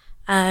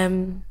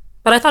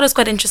 But I thought it was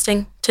quite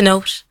interesting to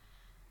note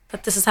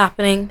that this is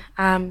happening.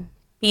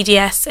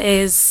 BDS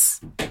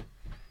is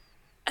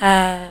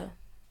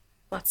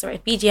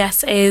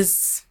BDS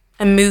is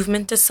a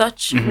movement as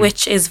such,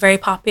 which is very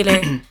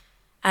popular.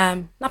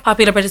 Not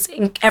popular, but it's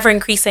ever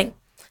increasing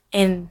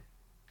in,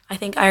 I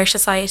think, Irish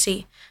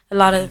society. A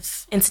lot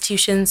of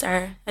institutions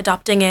are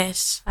adopting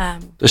it.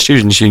 The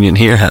Students' Union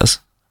here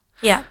has.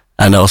 Yeah.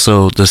 And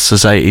also the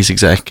Society's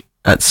exec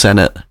at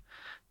Senate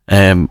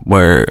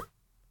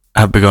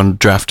have begun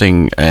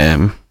drafting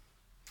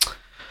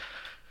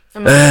what's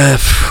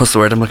the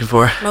word I'm looking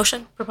for?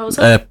 Motion?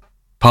 Proposal?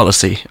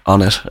 Policy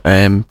on it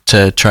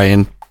to try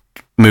and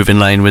move in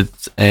line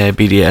with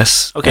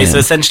BDS. Okay, so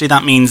essentially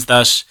that means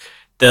that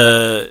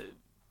that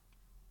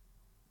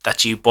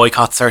you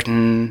boycott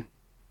certain,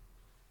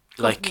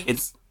 like,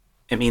 it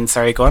means,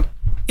 sorry, go on.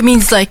 It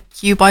means like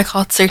you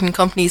boycott certain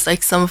companies,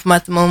 like some of them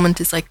at the moment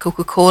is like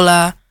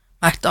Coca-Cola,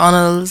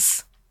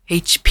 McDonald's,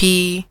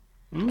 HP,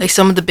 like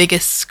some of the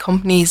biggest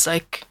companies.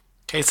 Like,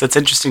 okay, so it's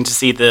interesting to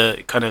see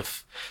the kind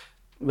of,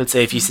 we'll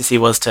say if UCC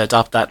was to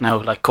adopt that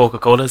now, like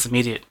Coca-Cola is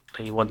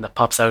immediately one that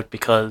pops out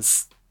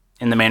because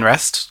in the main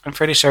rest, I'm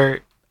pretty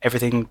sure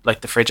everything, like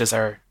the fridges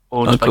are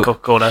owned by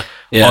Coca-Cola.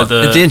 Yeah,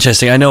 it's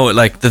interesting. I know,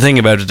 like, the thing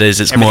about it is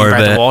it's more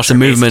of it's a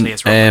movement.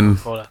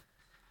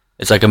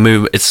 It's like a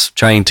move. It's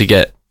trying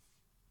to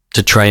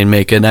try and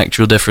make an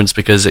actual difference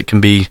because it can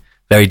be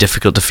very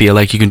difficult to feel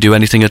like you can do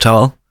anything at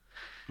all.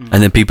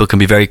 And then people can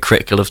be very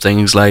critical of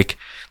things like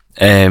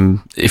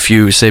if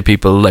you say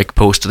people like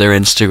post to their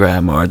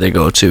Instagram or they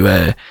go to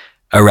a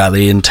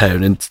rally in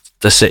town in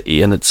the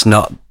city and it's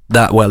not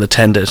that well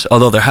attended,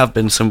 although there have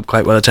been some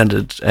quite well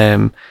attended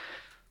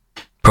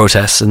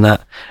protests and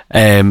that,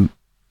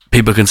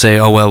 people can say,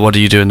 oh well, what are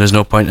you doing, there's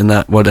no point in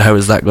that, how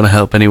is that going to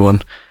help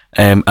anyone?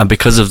 And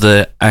because of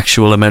the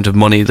actual amount of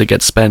money that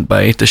gets spent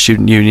by the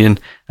student union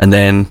and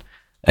then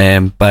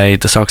by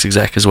the SOX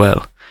exec as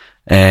well,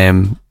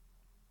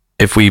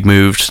 if we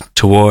moved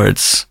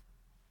towards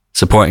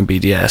supporting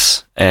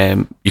BDS,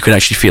 you can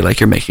actually feel like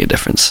you're making a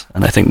difference,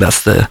 and I think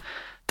that's the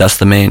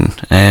main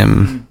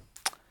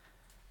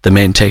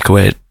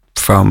takeaway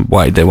from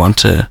why they want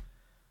to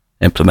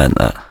implement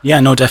that. Yeah,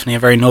 no, definitely a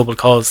very noble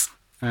cause.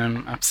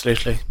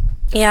 Absolutely.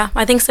 Yeah,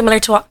 I think similar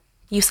to what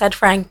you said,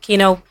 Frank, you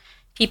know,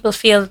 people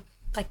feel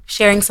like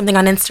sharing something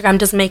on Instagram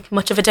doesn't make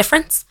much of a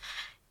difference.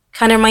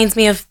 Kind of reminds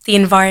me of the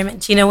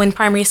environment. You know, in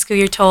primary school,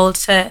 you're told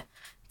to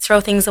throw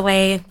things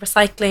away,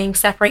 recycling,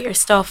 separate your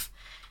stuff.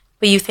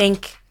 But you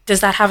think,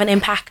 does that have an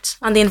impact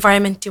on the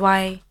environment?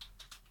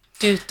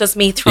 Does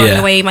me throwing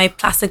away my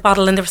plastic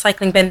bottle in the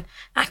recycling bin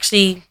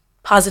actually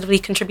positively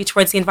contribute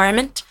towards the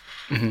environment?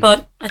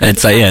 But I think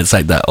it's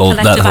like that whole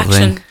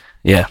thing.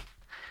 Yeah.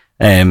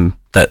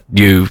 That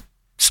you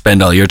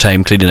spend all your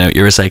time cleaning out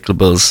your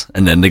recyclables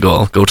and then they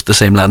go to the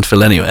same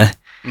landfill anyway.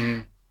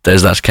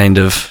 There's that kind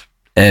of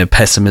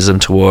pessimism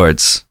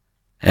towards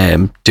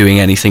doing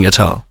anything at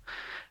all.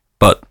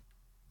 But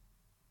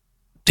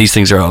these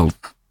things are all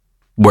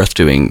worth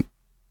doing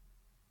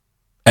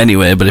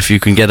anyway, but if you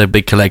can get a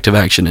big collective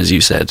action, as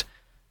you said,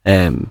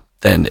 then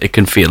it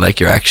can feel like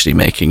you're actually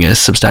making a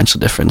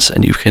substantial difference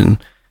and you can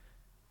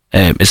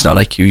it's not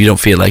like you don't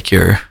feel like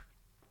you're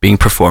being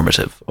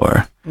performative,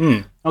 or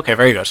Okay,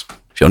 very good.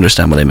 if you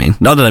understand what I mean.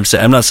 Not that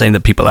I'm not saying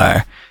that people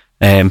are,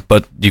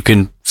 but you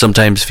can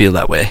sometimes feel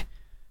that way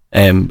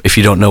if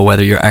you don't know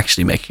whether you're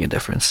actually making a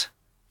difference.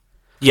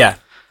 Yeah.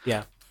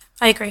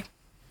 I agree.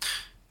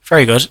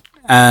 Very good.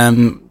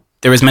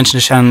 There was mention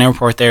of Shannon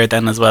Airport there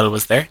then as well,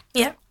 was there?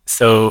 Yeah.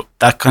 So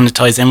that kind of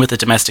ties in with the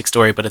domestic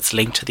story, but it's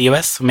linked to the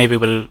US. So maybe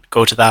we'll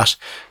go to that.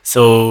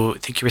 So I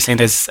think you were saying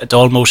there's a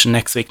Dáil motion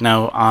next week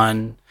now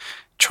on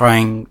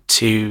trying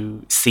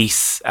to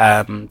cease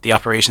the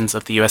operations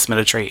of the US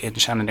military in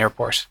Shannon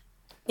Airport.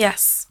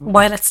 Yes,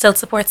 while it still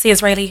supports the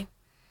Israeli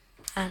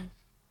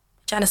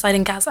genocide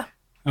in Gaza.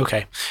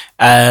 Okay.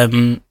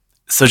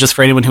 So just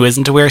for anyone who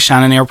isn't aware,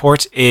 Shannon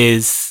Airport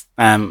is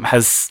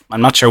has,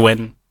 I'm not sure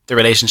when the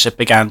relationship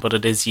began, but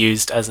it is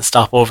used as a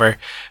stopover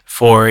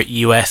for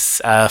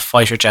US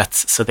fighter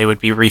jets, so they would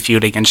be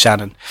refueling in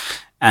Shannon.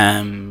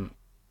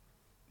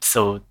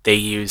 So they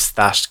use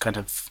that kind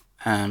of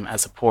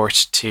as a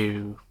port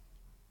to,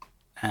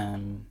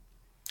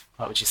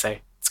 what would you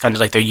say? It's kind of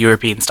like their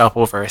European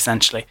stopover,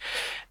 essentially.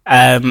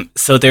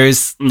 So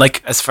there's,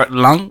 like, as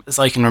long as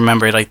I can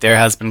remember, like, there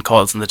has been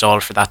calls in the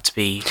Dáil for that to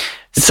be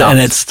stopped. And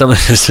it's something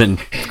that's been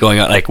going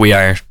on. Like, we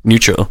are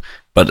neutral,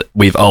 but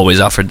we've always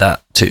offered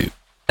that to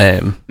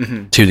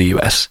the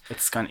US.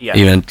 It's kind of,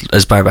 even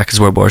as far back as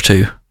World War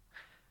II.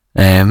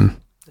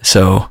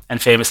 So,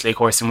 and famously, of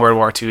course, in World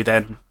War II,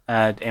 then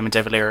Eamon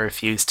de Valera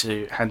refused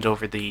to hand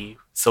over the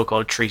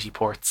so-called treaty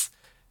ports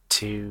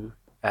to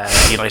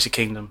the United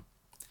Kingdom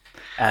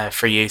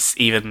for use,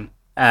 even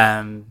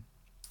when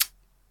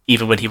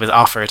he was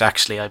offered,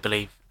 actually, I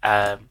believe,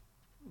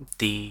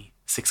 the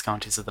 6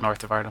 counties of the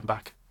north of Ireland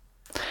back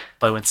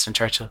by Winston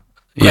Churchill.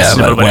 Yeah,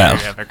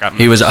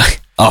 he was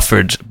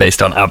offered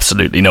based on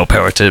absolutely no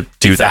power to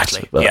do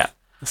exactly, that. Yeah,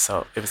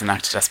 so it was an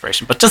act of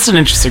desperation. But just an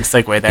interesting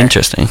segue there.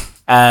 Interesting.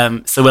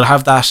 So we'll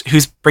have that.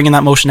 Who's bringing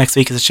that motion next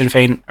week? Is it Sinn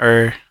Féin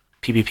or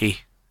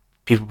PBP?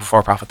 People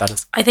Before Profit, that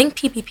is. I think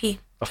PBP.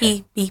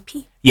 Okay.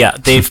 PBP. Yeah,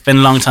 they've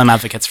been long-time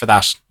advocates for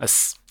that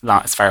as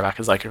far back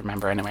as I can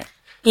remember anyway.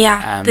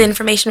 Yeah, the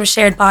information was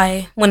shared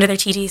by one of their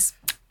TDs.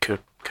 Cool.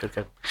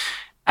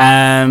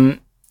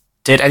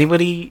 Did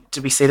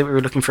we say that we were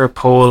looking for a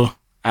poll?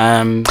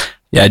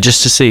 Yeah,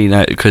 just to see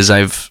now, because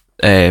I've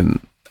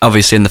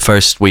obviously in the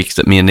first week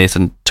that me and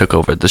Nathan took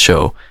over the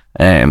show,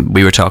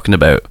 we were talking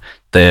about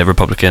the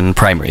Republican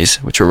primaries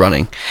which were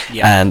running,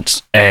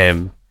 and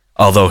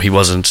although he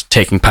wasn't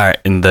taking part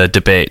in the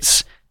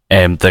debates,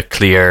 the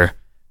clear.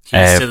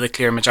 He's still the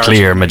clear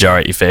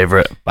majority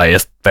favourite by a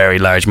very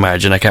large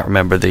margin. I can't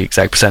remember the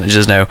exact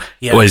percentages now.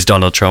 Yeah. It was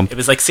Donald Trump. It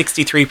was like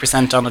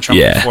 63% Donald Trump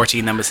and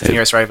 14%. Then was his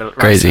nearest rival.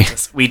 Crazy.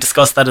 We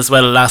discussed that as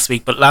well last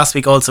week. But last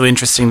week also,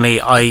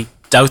 interestingly, I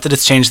doubt that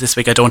it's changed this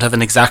week. I don't have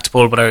an exact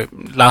poll, but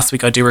last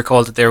week I do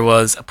recall that there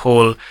was a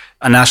poll,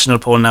 a national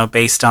poll now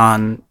based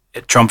on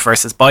Trump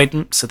versus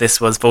Biden. So this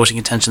was voting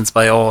intentions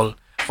by all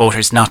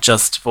voters, not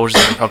just voters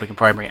in the Republican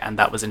primary. And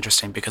that was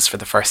interesting because for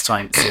the first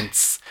time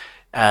since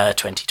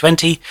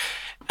 2020,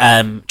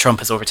 Trump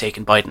has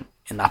overtaken Biden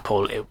in that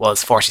poll. It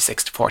was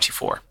 46 to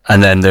 44.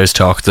 And then there's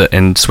talk that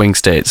in swing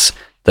states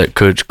that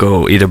could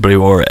go either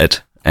blue or red.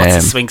 What's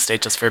a swing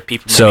state, just for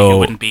people who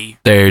wouldn't be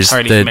there's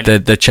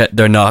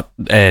they're not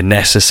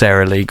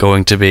necessarily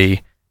going to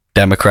be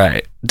a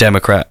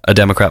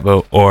Democrat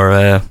vote or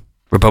a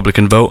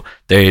Republican vote.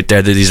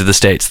 These are the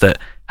states that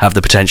have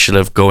the potential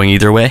of going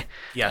either way.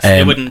 Yes,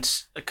 they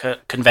wouldn't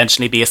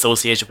conventionally be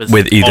associated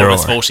with either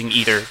always or. voting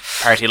either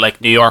party. Like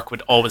New York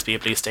would always be a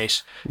blue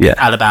state. Yeah.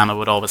 Alabama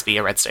would always be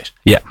a red state.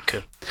 Yeah.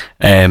 Cool.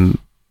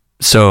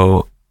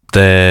 So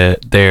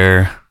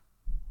what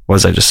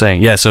was I just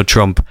saying? Yeah, so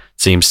Trump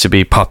seems to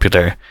be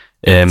popular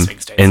in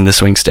the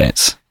swing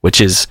states,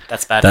 which is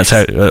that's bad. That's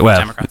how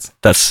Democrats.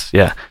 That's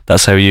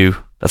how you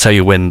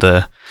win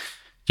the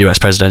US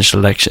presidential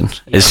election,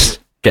 is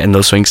getting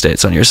those swing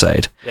states on your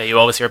side. Yeah, you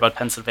always hear about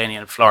Pennsylvania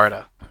and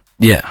Florida.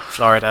 Yeah.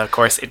 Florida, of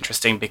course,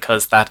 interesting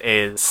because that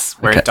is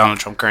where Donald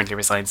Trump currently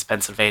resides.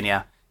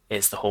 Pennsylvania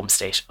is the home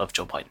state of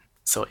Joe Biden.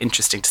 So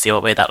interesting to see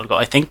what way that will go.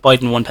 I think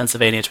Biden won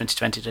Pennsylvania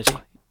 2020, did he?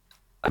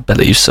 I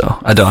believe so.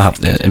 I don't have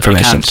the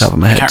information off the top of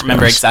my head. I can't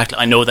remember exactly.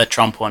 I know that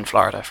Trump won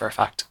Florida for a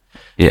fact.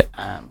 Yeah.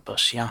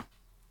 But yeah,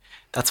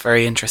 that's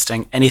very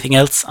interesting. Anything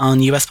else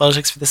on US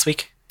politics for this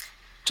week?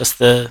 Just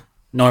the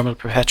normal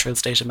perpetual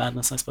state of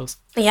madness, I suppose.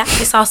 Yeah,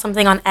 we saw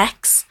something on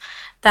X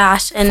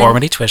that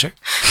formerly Twitter.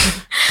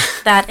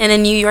 That in a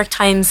New York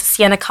Times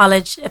Siena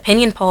College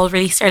opinion poll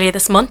released earlier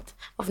this month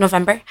of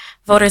November,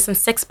 voters in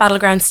 6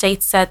 battleground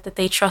states said that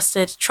they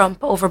trusted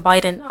Trump over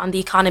Biden on the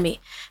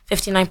economy,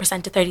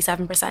 59% to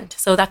 37%.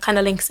 So that kind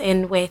of links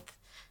in with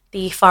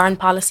the foreign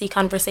policy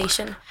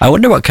conversation. I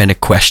wonder what kind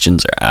of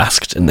questions are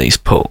asked in these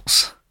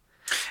polls.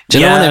 Do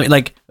you know what I mean?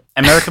 Like,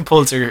 American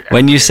polls are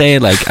when you say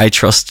like I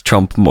trust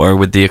Trump more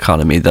with the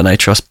economy than I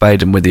trust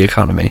Biden with the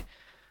economy.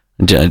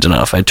 I don't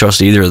know if I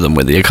trust either of them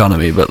with the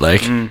economy, but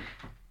like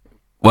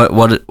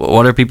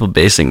what are people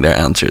basing their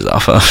answers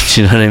off of?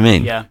 Do you know what I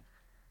mean? Yeah.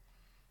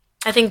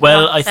 I think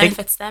I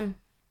benefits them,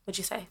 would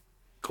you say?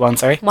 Go on,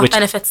 sorry. What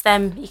benefits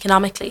them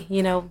economically?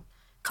 You know,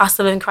 cost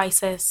of living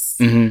crisis,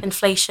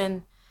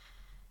 inflation.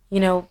 You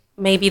know,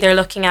 maybe they're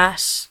looking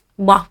at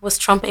what was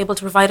Trump able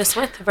to provide us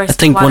with versus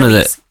what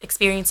he's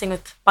experiencing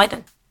with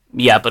Biden.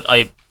 Yeah, but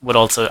I would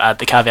also add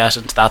the caveat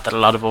into that a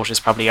lot of voters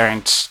probably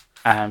aren't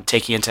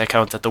taking into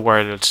account that the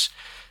world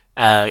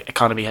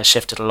economy has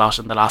shifted a lot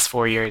in the last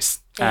 4 years,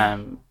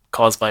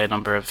 caused by a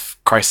number of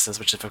crises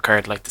which have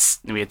occurred. Like this,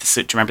 do you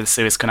remember the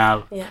Suez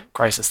Canal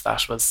crisis?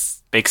 That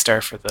was big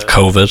stir for the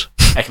COVID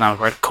economic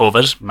world.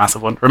 COVID,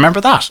 massive one. Remember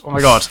that? Oh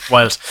my God,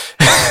 wild.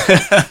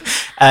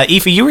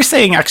 Aoife, you were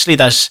saying actually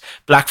that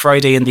Black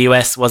Friday in the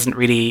US wasn't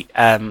really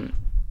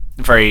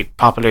very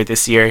popular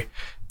this year,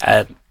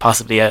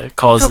 possibly a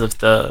cause of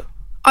the...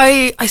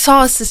 I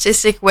saw a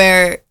statistic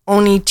where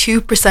only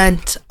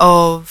 2%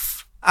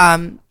 of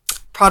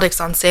products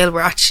on sale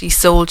were actually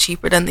sold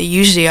cheaper than they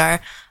usually are.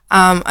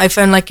 I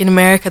found like in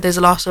America there's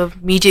a lot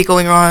of media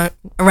going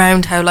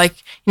around how, like,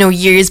 you know,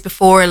 years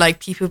before, like,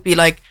 people would be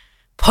like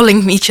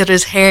pulling each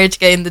other's hair to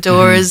get in the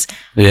doors.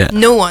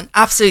 No one,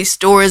 absolutely,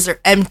 stores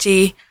are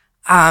empty.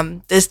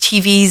 There's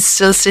TVs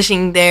still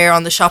sitting there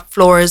on the shop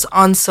floors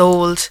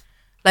unsold.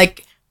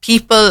 Like,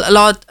 people, a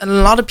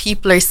lot of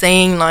people are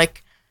saying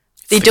like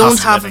they don't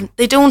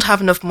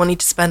have enough money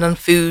to spend on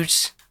food.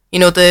 You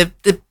know, the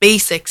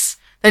basics.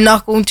 They're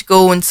not going to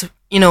go and,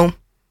 you know,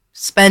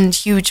 spend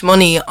huge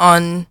money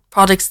on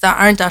products that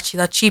aren't actually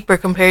that cheaper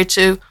compared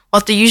to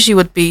what they usually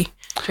would be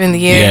during the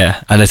year.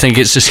 Yeah, and I think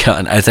it's just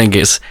I think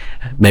it's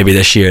maybe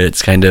this year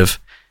it's kind of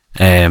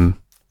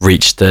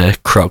reached the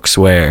crux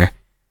where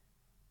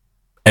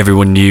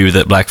everyone knew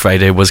that Black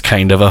Friday was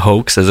kind of a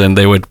hoax, as in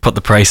they would put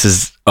the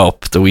prices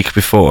up the week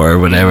before or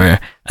whatever,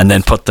 and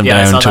then put them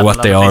down to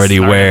what they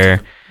already were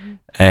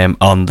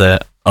on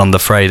the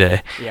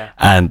Friday. Yeah.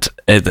 And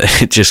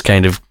it just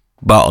kind of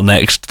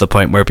bottlenecked to the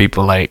point where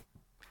people like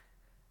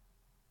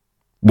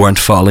weren't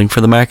falling for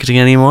the marketing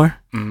anymore.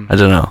 I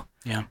don't know.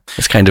 Yeah.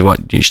 It's kind of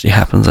what usually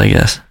happens, I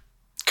guess.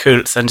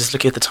 Cool. So I'm just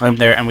looking at the time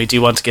there, and we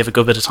do want to give a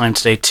good bit of time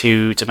today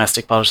to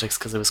domestic politics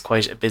because it was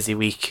quite a busy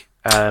week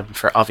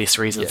for obvious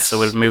reasons. Yes. So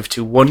we'll move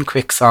to one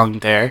quick song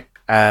there,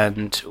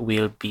 and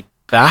we'll be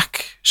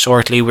back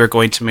shortly. We're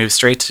going to move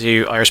straight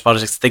to Irish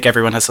politics. I think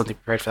everyone has something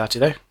prepared for that, do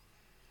they?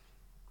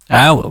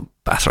 We'll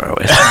batter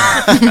away.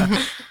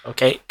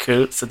 Okay,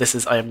 cool. So this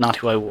is I Am Not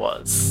Who I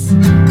Was.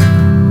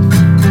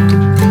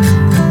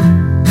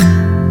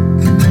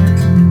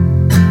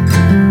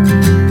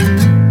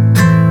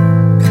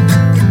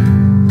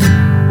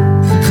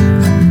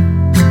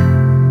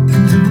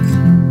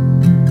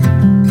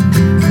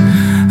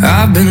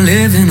 I've been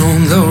living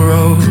on the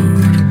road,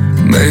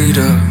 made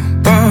a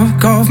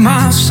buck of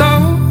my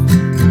soul.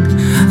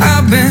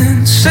 I've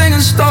been singing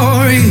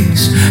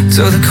stories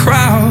to the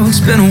crowd.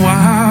 It's been a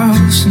while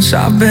since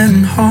I've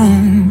been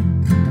home.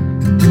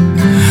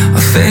 I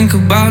think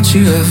about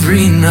you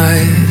every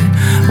night,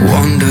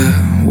 wonder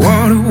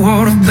what it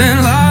would have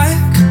been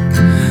like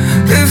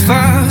if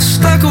I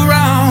stuck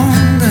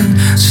around and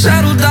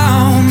settled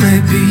down,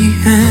 maybe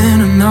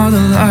in another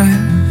life.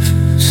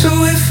 So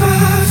if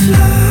I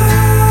fly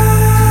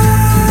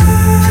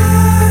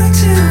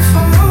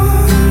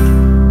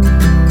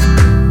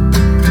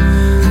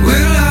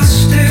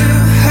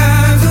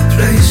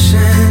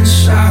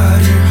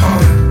inside your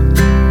heart,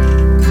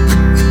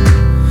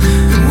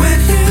 and when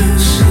you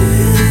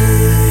see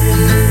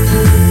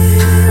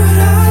what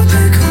I've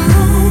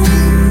become,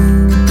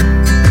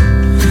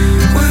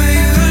 will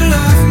you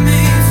love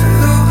me for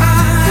who I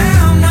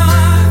am,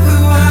 not who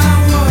I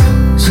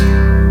was?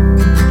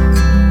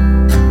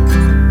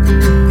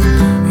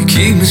 You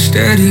keep me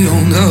steady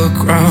on the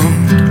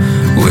ground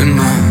when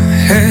my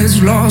head's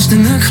lost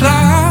in the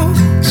clouds.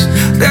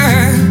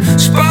 That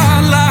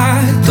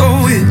spotlight,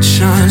 though it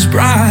shines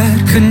bright,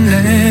 can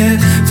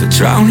never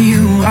drown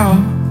you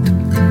out.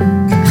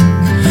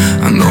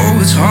 I know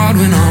it's hard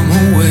when I'm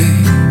away,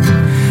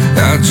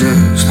 I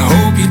just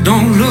hope you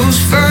don't lose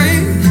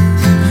faith.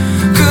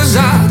 Cause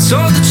I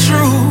told the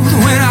truth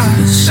when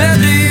I said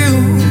to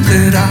you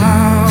that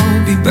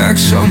I'll be back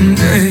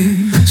someday.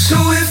 So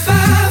if I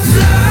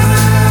fly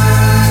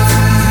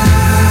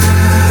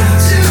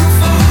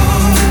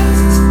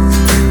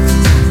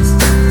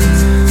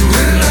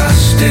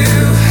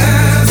still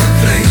have a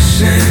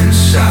place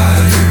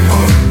inside your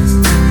heart,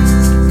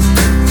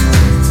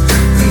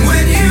 and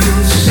when you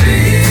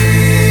see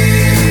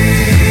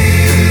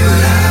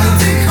what I've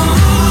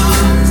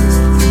become,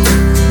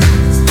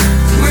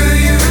 will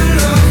you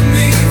love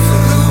me for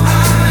who I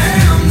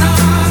am,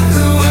 not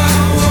who I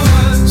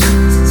was?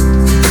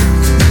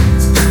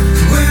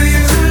 Will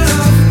you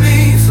love me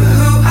for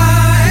who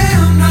I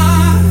am,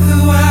 not who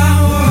I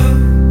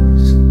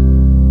was?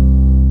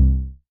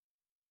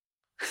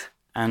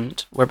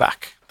 And we're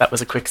back. That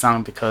was a quick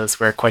song because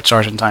we're quite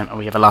short on time and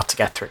we have a lot to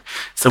get through.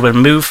 So we'll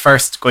move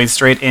first, going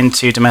straight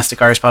into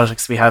domestic Irish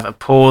politics. We have a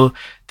poll.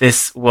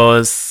 This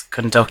was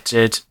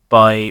conducted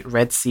by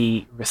Red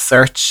Sea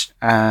Research.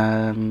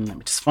 Let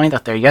me just find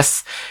that there.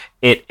 Yes,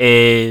 it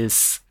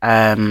is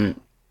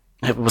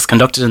It was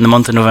conducted in the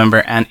month of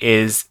November and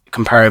is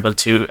comparable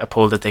to a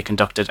poll that they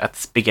conducted at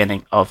the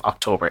beginning of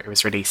October. It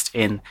was released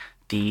in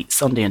the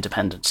Sunday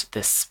Independent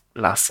this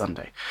last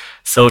Sunday.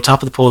 So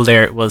top of the poll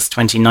there was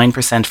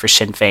 29% for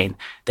Sinn Féin.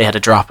 They had a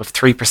drop of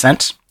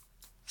 3%.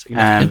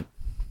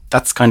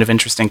 That's kind of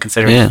interesting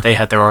considering that they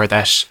had their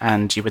Ardèche,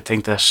 and you would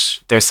think that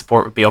their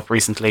support would be up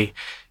recently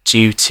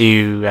due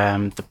to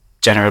the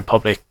general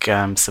public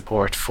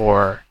support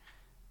for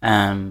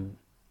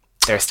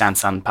their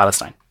stance on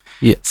Palestine.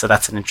 Yeah. So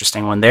that's an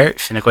interesting one there.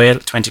 Fine Gael,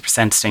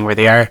 20% staying where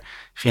they are.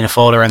 Fianna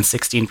Fáil around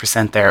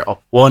 16% there,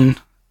 up 1.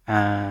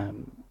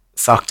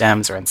 Soc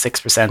Dems around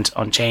 6%,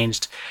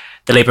 unchanged.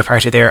 The Labour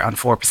Party there on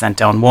 4%,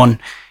 down 1.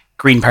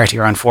 Green Party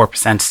around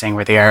 4%, staying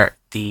where they are.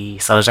 The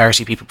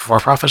Solidarity People Before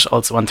Profit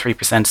also on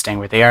 3%, staying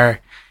where they are.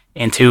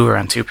 N2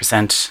 around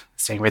 2%,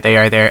 staying where they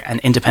are there. And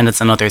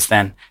Independents and Others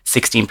then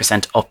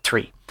 16%, up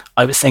 3.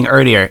 I was saying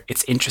earlier,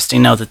 it's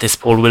interesting now that this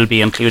poll will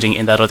be including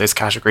in that Others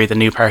category the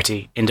new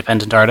party,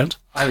 Independent Ireland.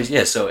 I was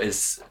going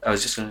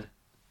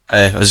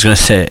to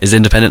say, is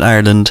Independent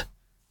Ireland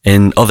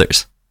in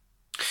Others?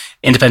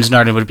 Independent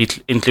Ireland would be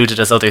included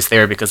as Others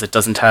there because it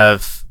doesn't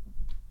have,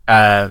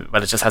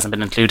 it just hasn't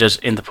been included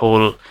in the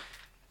poll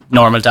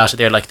normal data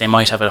there. Like they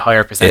might have a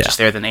higher percentage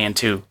there than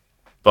AN2,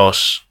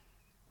 but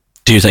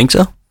do you think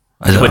so?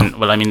 I wouldn't.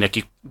 Well, I mean,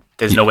 like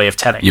there's no way of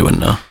telling. You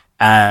wouldn't know.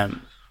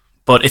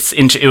 But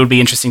it would be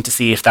interesting to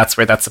see if that's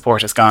where that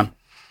support has gone,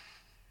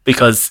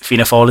 because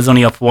Fianna Fáil is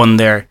only up 1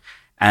 there,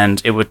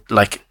 and it would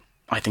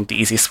I think the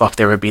easiest swap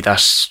there would be that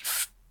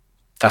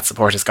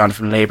support has gone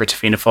from Labour to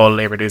Fianna Fáil.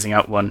 Labour losing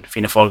out 1,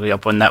 Fianna Fáil going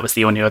up 1. That was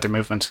the only other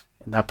movement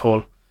in that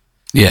poll.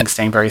 Yeah, and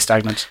staying very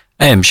stagnant.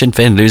 Sinn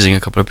Féin losing a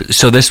couple of.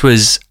 So this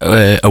was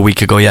a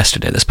week ago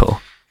yesterday. This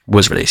poll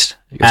was released.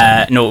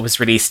 No, it was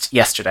released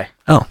yesterday.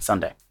 Oh,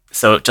 Sunday.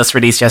 So just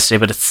released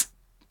yesterday, but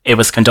it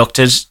was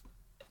conducted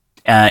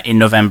in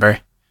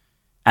November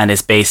and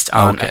is based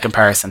on a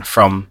comparison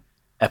from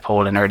a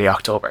poll in early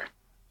October.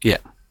 Yeah.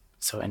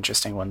 So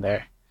interesting one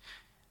there.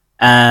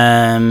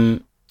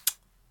 In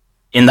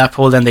that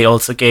poll then they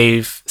also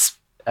gave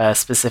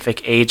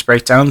specific age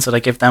breakdown, so they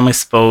give them, I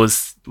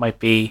suppose, might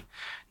be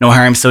no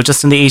harm. So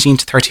just in the 18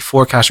 to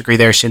 34 category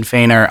there, Sinn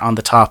Féin are on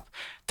the top,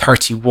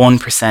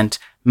 31%.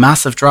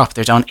 Massive drop.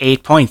 They're down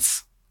 8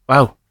 points.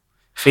 Wow.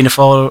 Fianna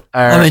Fáil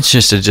are... I'm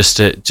interested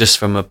just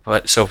from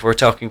so if we're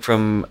talking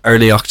from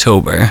early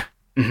October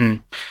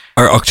or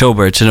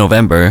October to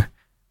November,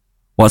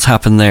 what's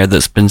happened there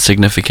that's been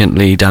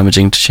significantly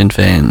damaging to Sinn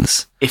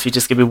Féin's? If you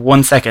just give me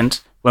 1 second,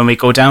 when we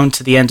go down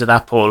to the end of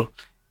that poll,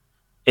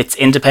 it's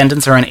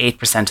Independents are on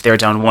 8%, they're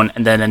down 1,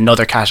 and then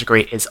another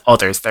category is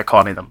Others, they're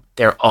calling them.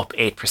 They're up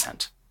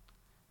 8%.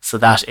 So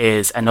that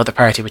is another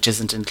party which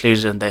isn't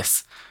included in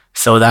this.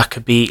 So that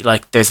could be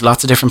there's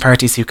lots of different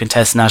parties who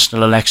contest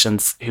national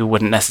elections who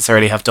wouldn't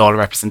necessarily have Dáil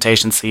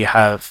representation. So you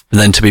have... And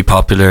then to be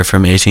popular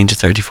from 18 to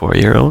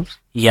 34-year-olds?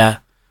 Yeah.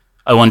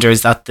 I wonder,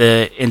 is that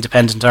the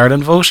Independent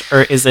Ireland vote,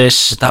 or is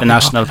it the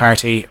National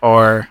Party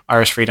or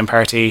Irish Freedom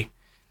Party?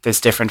 There's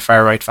different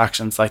far-right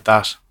factions like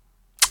that.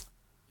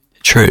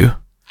 True.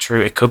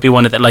 It could be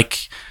one of the...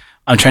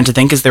 I'm trying to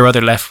think, is there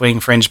other left-wing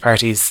fringe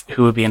parties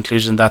who would be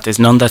included in that? There's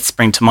none that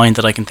spring to mind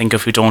that I can think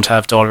of who don't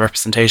have Dáil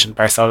representation.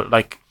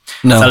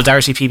 No.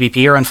 Solidarity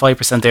PBP are on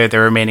 5% there.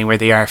 They're remaining where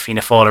they are.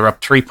 Fianna Fáil are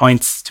up 3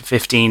 points to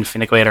 15.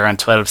 Fine Gael are on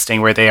 12,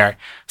 staying where they are.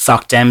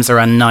 Soc Dems are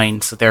on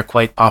 9, so they're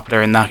quite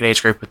popular in that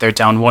age group, but they're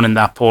down 1 in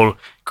that poll.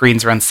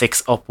 Greens are on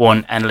 6, up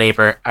 1, and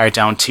Labour are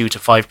down 2 to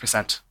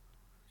 5%.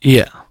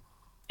 Yeah.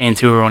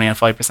 N2 are only on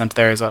 5%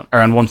 there as well, or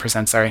on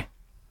 1%, sorry.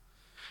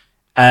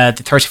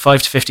 The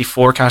 35 to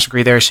 54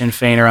 category there, Sinn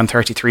Féin are on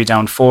 33,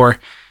 down 4.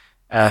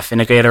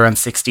 Fine Gael are on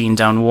 16,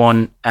 down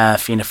 1.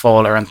 Fianna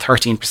Fáil are on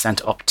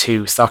 13%, up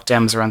 2. Soc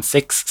Dems are on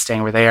 6,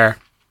 staying where they are.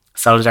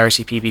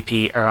 Solidarity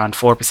PBP are on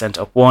 4%,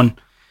 up 1.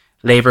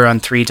 Labour on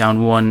 3,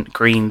 down 1.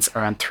 Greens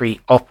are on 3,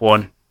 up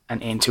 1.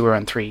 And N2 are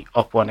on 3,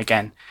 up 1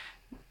 again.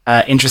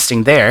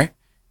 Interesting there,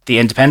 the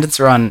Independents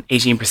are on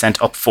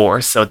 18%, up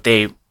 4. So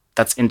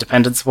that's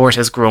independent support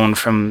has grown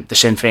from the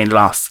Sinn Féin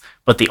loss.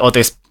 But the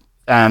others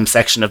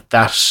section of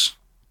that...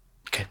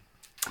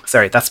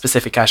 that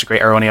specific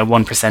category are only at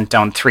 1%,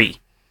 down 3.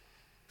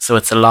 So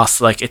it's a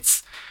loss.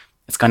 It's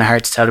kind of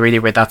hard to tell really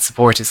where that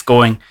support is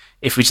going.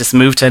 If we just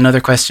move to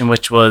another question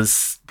which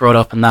was brought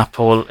up in that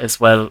poll as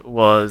well,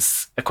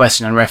 was a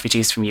question on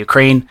refugees from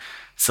Ukraine.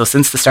 So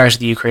since the start of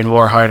the Ukraine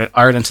war,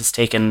 Ireland has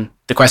taken...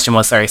 The question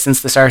was,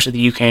 since the start of the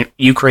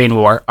Ukraine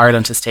war,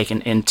 Ireland has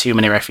taken in too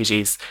many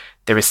refugees.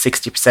 There is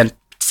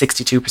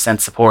 62%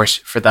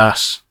 support for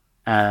that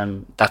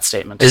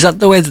statement. Is that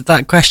the way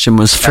that question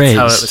was phrased?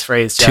 That's how it was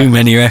phrased, yeah. Too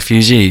many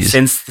refugees.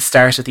 Since the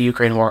start of the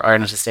Ukraine war,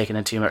 Ireland has taken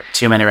in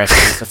too many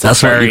refugees.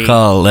 That's what you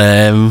call...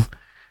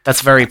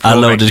 that's very probing.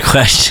 A loaded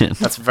question.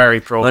 That's very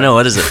probing. Oh no,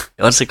 what is it?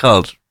 What's it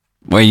called?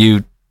 Where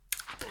you...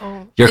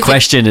 Your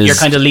question is... You're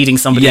kind of leading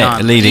somebody on.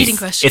 Yeah, leading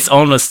question. It's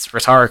almost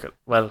rhetorical.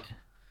 Well,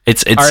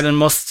 it's Ireland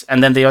must...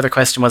 And then the other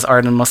question was,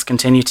 Ireland must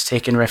continue to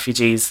take in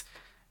refugees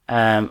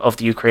of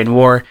the Ukraine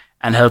war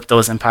and help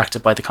those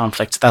impacted by the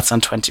conflict. That's on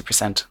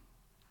 20%.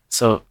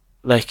 So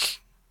like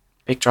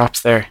big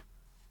drops there.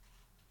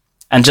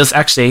 And just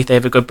actually, they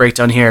have a good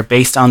breakdown here.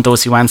 Based on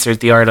those who answered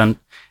that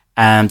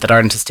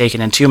Ireland has taken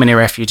in too many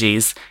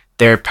refugees,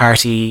 their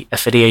party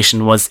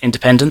affiliation was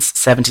Independence,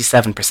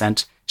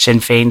 77%, Sinn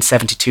Féin,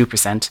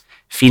 72%,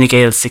 Fine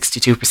Gael,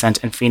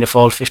 62%, and Fianna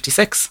Fáil,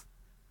 56%.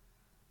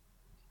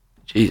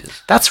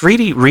 Jesus. That's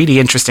really, really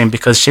interesting,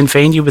 because Sinn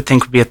Féin you would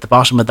think would be at the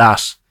bottom of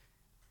that,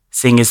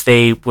 seeing as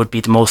they would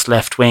be the most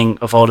left-wing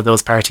of all of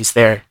those parties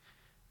there.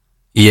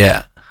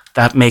 Yeah.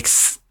 That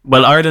makes...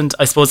 Well, Ireland,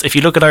 I suppose, if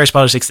you look at Irish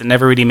politics, it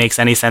never really makes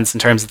any sense in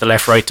terms of the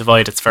left-right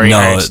divide. It's very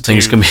hard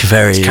things can be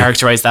very... to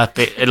characterise that.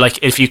 Like,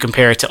 if you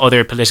compare it to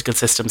other political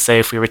systems, say,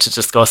 if we were to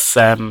discuss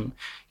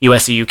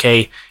US or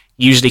UK,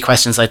 usually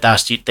questions like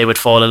that, they would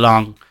fall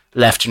along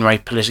left and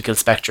right political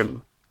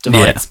spectrum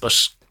divides.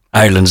 But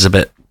Ireland's a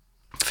bit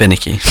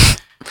finicky.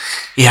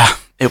 Yeah,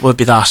 it would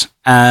be that.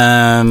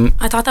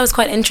 I thought that was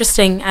quite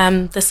interesting,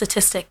 the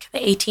statistic,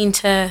 the 18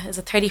 to, is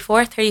it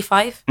 34,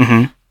 35?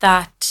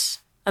 That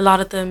a lot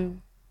of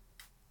them...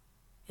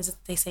 Is it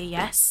they say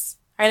yes,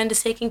 Ireland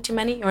is taking too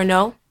many, or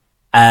no?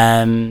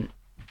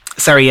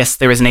 Sorry, yes,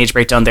 there is an age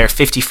breakdown there.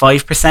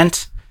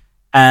 55%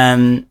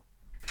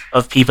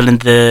 of people in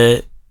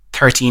the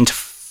 18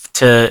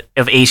 to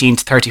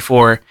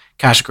 34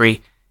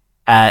 category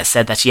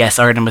said that yes,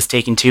 Ireland was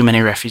taking too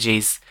many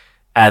refugees.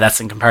 That's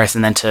in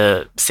comparison then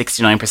to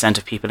 69%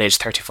 of people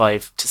aged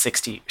 35 to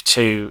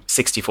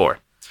 64.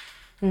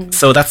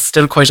 So that's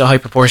still quite a high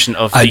proportion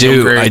of the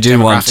younger I do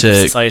want demographic of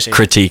to society.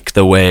 critique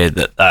the way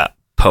that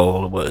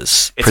poll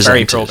was It's presented.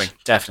 very probing,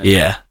 definitely.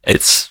 Yeah,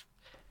 it's...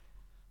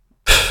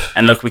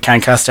 And look, we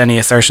can't cast any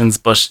assertions,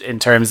 but in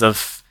terms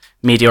of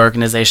media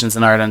organisations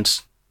in Ireland,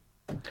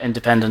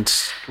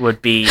 Independent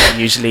would be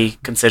usually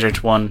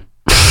considered one.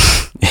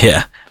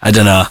 Yeah, I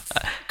don't know.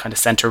 Kind of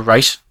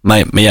centre-right.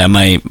 My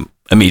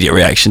immediate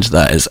reaction to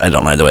that is I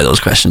don't like the way those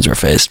questions were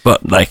faced,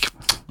 but like...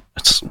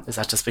 Is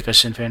that just because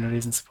Sinn Féin are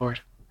losing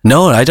support?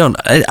 No, I don't.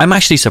 I'm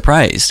actually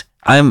surprised.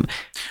 I am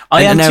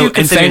too,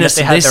 considering that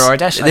they had their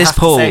Ardèche. This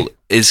poll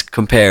is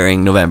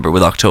comparing November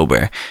with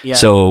October. Yeah.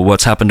 So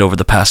what's happened over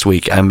the past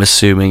week, I'm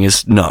assuming,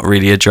 is not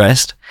really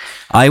addressed.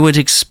 I would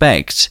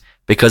expect,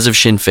 because of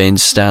Sinn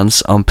Féin's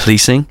stance on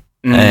policing,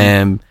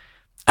 and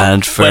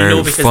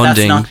for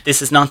funding...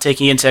 this is not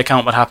taking into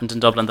account what happened in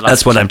Dublin the last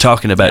That's what I'm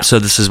talking about. Yeah. So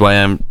this is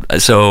why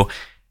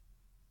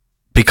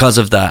because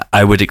of that,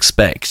 I would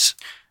expect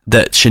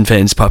that Sinn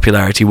Féin's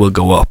popularity will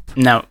go up.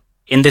 Now,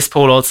 in this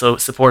poll also,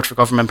 support for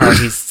government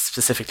parties,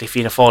 specifically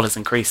Fianna Fáil, has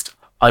increased.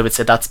 I would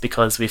say that's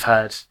because we've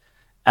had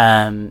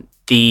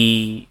do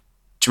you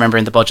remember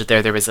in the budget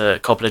there was a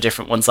couple of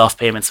different once-off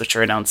payments which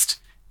were announced.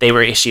 They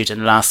were issued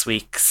in last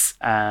week's,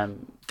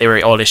 they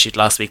were all issued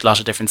last week, a lot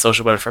of different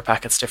social welfare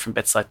packets, different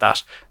bits like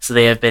that. So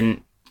they have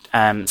been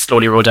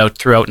slowly rolled out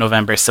throughout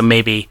November. So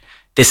maybe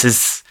this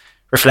is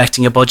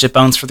reflecting a budget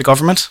bounce for the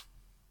government.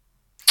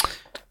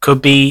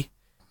 Could be...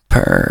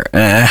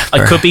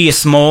 It could be a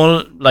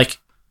small, like...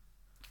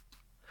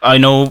 I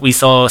know we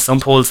saw some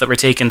polls that were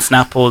taken,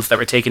 snap polls that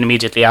were taken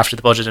immediately after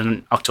the budget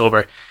in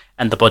October,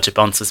 and the budget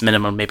bounce was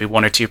minimal, maybe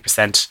 1 or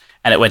 2%,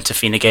 and it went to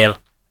Fine Gael.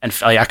 And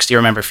I actually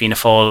remember Fianna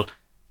Fáil,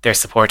 their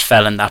support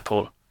fell in that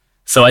poll.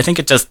 So I think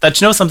it just, that,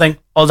 you know something,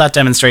 all that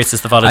demonstrates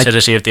is the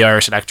volatility of the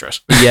Irish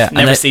electorate. Yeah.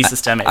 Never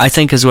ceases to amaze. I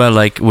think as well,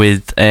 like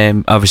with,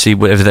 obviously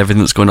with everything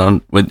that's going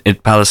on in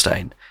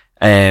Palestine,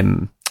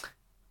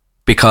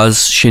 because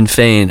Sinn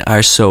Féin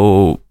are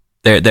so,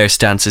 their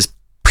stance is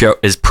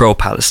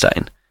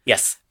pro-Palestine.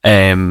 Yes.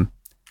 And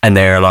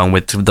they're along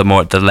with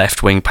the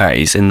left-wing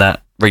parties in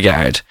that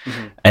regard.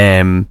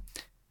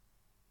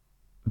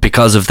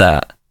 Because of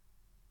that,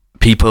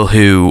 people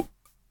who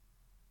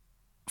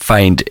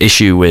find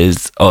issue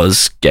with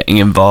us getting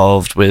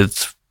involved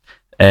with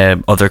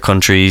other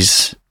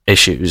countries'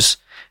 issues,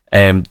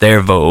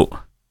 their vote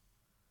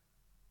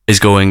is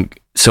going...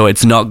 So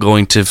it's not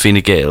going to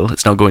Fine Gael,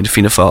 it's not going to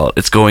Fianna Fáil,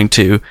 it's going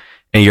to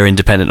your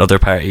independent other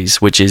parties,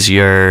 which is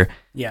your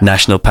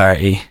National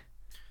Party.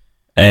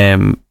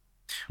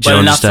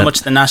 Well, not so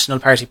much the National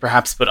Party,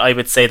 perhaps, but I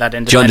would say that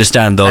do you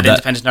understand, though, that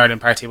Independent Ireland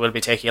Party will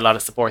be taking a lot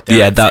of support there.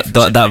 Yeah,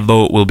 that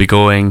vote will be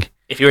going...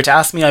 If you were to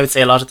ask me, I would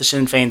say a lot of the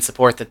Sinn Féin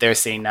support that they're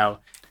seeing now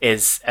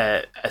is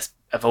a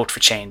vote for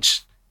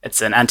change.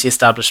 It's an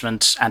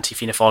anti-establishment,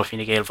 anti-Fianna Fáil,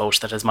 Fine Gael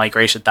vote that has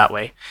migrated that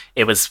way.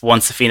 It was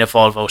once the Fianna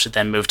Fáil voted,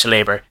 then moved to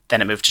Labour,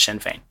 then it moved to Sinn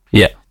Féin.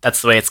 Yeah.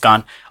 That's the way it's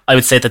gone. I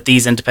would say that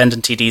these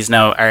independent TDs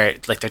now are,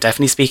 like, they're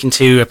definitely speaking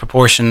to a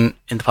proportion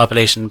in the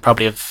population,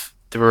 probably of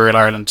the rural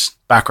Ireland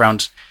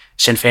background.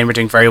 Sinn Féin were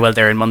doing very well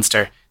there in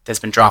Munster. There's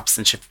been drops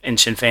in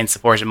Sinn Féin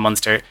support in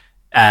Munster.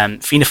 Fianna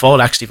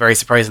Fáil, actually, very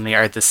surprisingly,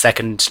 are the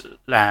second.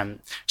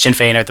 Sinn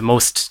Féin are the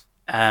most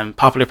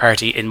popular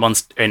party in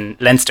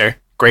Leinster,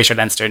 Greater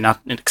Leinster, not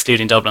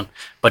excluding Dublin,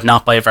 but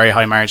not by a very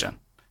high margin.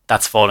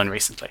 That's fallen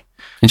recently.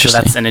 So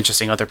that's an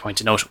interesting other point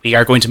to note. We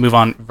are going to move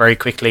on very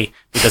quickly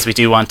because we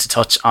do want to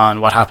touch on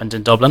what happened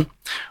in Dublin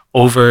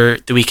over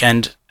the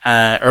weekend,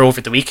 or over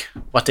the week.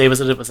 What day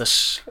was it? Was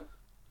it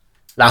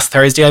last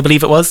Thursday, I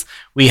believe it was?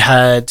 We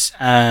had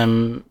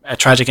a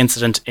tragic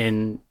incident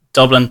in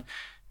Dublin.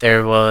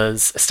 there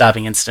was a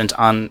stabbing incident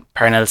on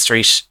Parnell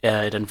Street.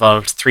 It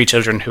involved 3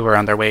 children who were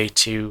on their way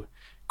to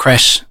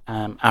creche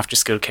after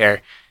school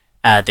care,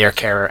 their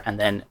carer, and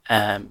then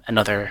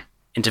another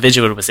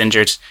individual was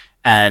injured,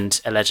 and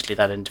allegedly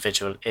that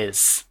individual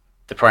is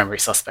the primary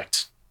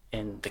suspect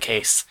in the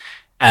case.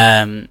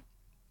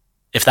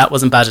 If that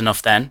wasn't bad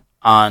enough, then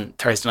on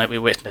Thursday night we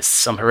witnessed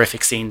some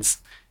horrific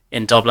scenes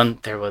in Dublin.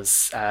 There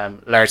was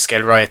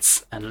large-scale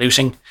riots and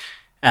looting.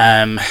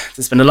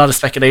 There's been a lot of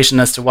speculation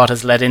as to what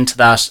has led into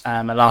that.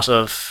 A lot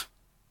of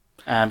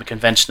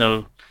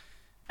conventional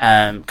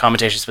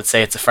commentators would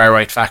say it's a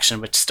far-right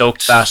faction which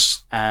stoked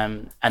that,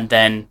 and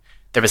then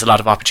there was a lot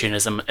of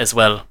opportunism as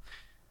well.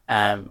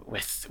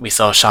 We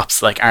saw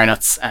shops like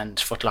Arnott's and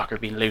Foot Locker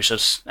being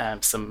looted,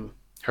 some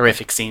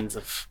horrific scenes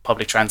of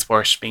public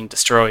transport being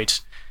destroyed,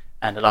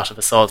 and a lot of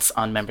assaults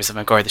on members of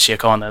An Garda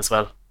Síochána as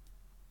well.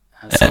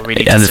 So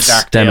really and it's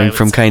stemming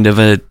from kind of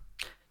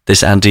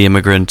this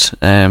anti-immigrant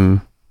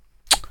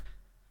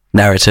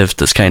narrative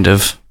that's kind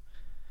of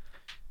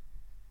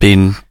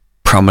been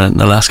prominent in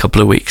the last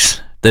couple of weeks.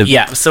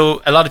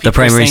 So a lot of people the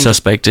primary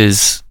suspect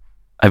is,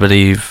 I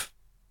believe,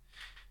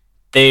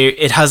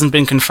 it hasn't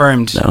been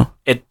confirmed. No,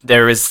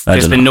 there's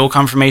been no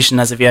confirmation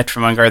as of yet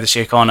from An Garda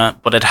Síochána,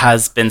 but it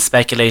has been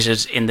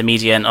speculated in the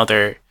media and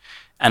other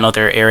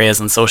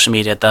areas on social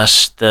media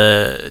that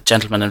the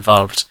gentleman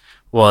involved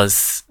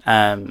was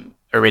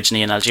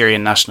originally an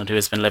Algerian national who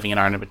has been living in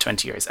Ireland for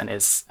 20 years and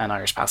is an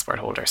Irish passport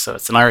holder. So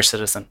it's an Irish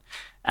citizen.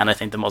 And I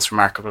think the most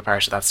remarkable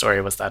part of that story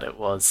was that it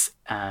was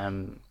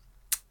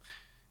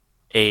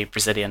a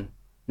Brazilian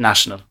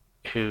national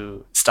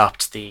who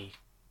stopped the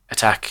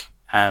attack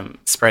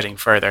spreading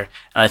further.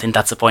 And I think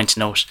that's a point to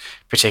note,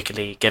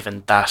 particularly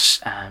given that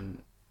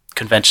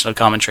conventional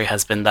commentary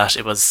has been that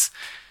it was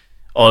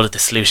all of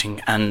this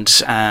looting and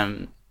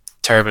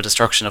terrible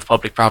destruction of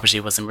public property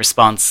was in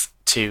response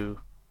to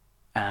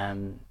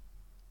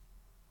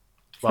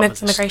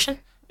immigration?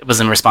 It was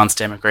in response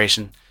to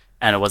immigration,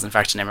 and it was in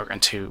fact an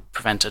immigrant who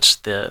prevented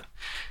the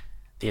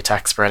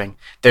attack spreading.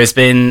 There's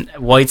been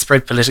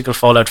widespread political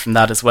fallout from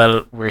that as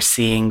well. We're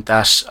seeing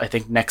that, I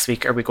think next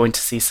week, are we going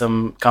to see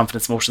some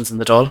confidence motions in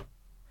the Dáil?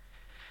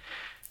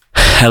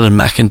 Helen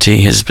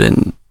McEntee,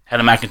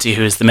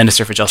 who is the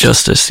Minister for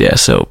Justice. Yeah,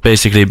 so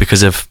basically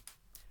because of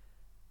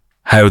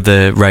how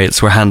the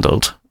riots were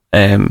handled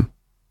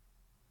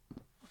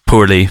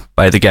poorly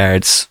by the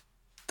guards,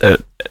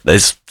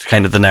 there's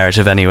kind of the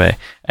narrative anyway,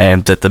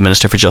 that the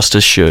Minister for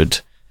Justice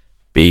should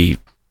be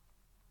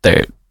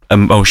there. A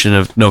motion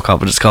of no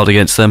confidence called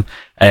against them.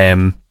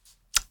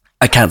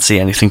 I can't see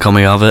anything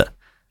coming of it.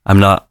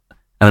 I'm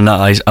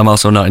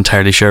also not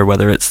entirely sure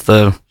whether it's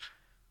the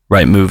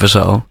right move at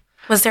all.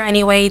 Was there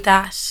any way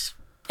that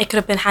it could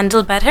have been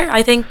handled better?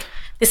 I think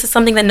this is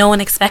something that no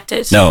one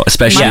expected. No,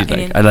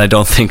 especially, and I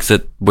don't think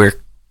that we're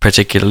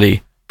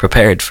particularly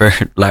prepared for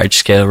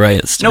large-scale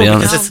riots, to be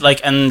honest. Because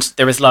it's and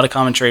there was a lot of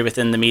commentary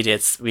within the media.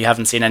 We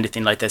haven't seen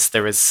anything like this.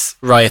 There was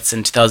riots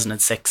in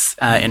 2006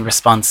 in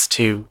response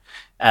to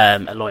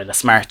a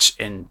loyalist march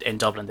in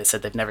Dublin. They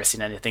said they've never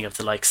seen anything of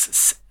the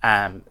likes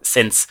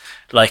since.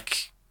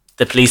 Like,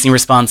 the policing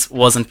response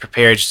wasn't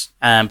prepared,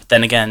 but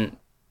then again,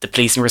 the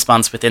policing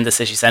response within the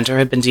city centre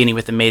had been dealing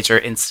with a major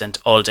incident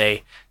all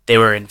day. They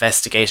were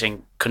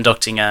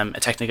conducting a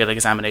technical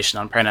examination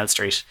on Parnell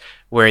Street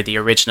where the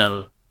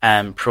original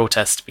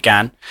protest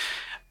began.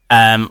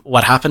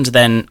 What happened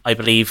then, I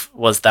believe,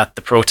 was that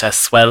the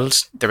protest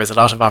swelled. There was a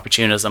lot of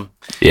opportunism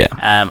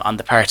on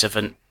the part of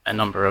a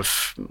number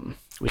of,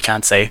 we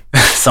can't say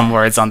some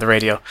words on the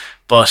radio,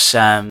 but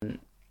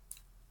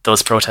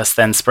those protests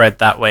then spread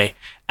that way.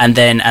 And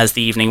then as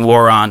the evening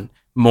wore on,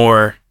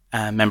 more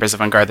members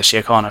of An Garda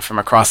Síochána from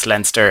across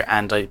Leinster,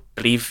 and I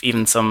believe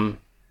even some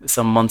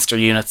Munster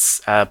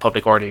units,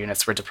 public order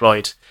units, were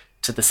deployed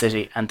to the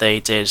city, and they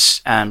did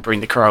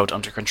bring the crowd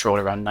under control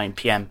around 9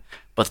 p.m.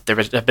 But there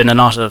have been a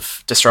lot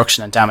of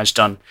destruction and damage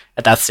done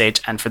at that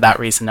stage, and for that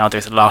reason now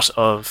there's a lot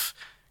of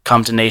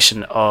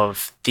condemnation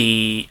of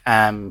the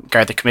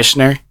Garda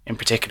Commissioner in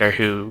particular,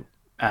 who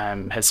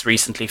has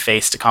recently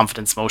faced a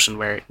confidence motion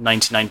where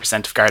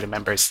 99% of Garda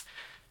members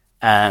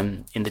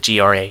in the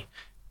GRA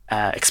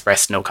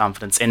expressed no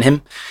confidence in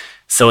him.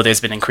 So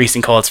there's been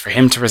increasing calls for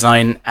him to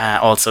resign.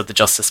 Also the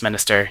Justice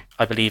Minister,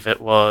 I believe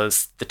it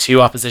was the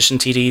 2 opposition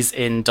TDs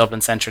in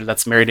Dublin Central,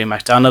 that's Miriam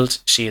MacDonald,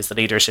 she is the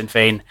leader of Sinn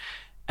Féin,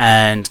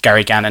 and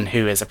Gary Gannon,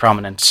 who is a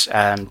prominent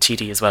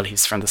TD as well.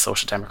 He's from the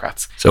Social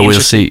Democrats. So we'll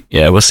see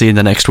in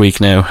the next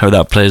week now how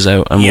that plays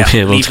out, and we'll be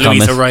able to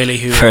comment O'Reilly,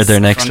 further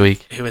next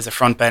week. Who is a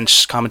front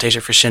bench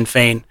commentator for Sinn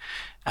Féin,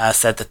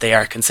 said that they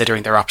are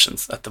considering their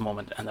options at the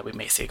moment, and that we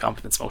may see a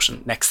confidence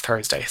motion next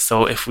Thursday.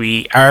 So if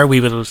we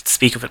will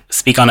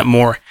speak on it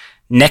more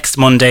next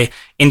Monday.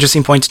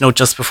 Interesting point to note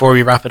just before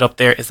we wrap it up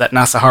there is that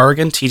Nasa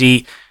Horrigan,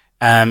 TD,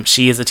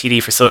 she is a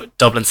TD for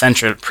Dublin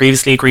Central,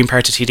 previously a Green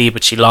Party TD,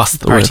 but she lost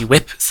the party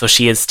whip, so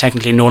she is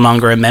technically no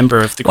longer a member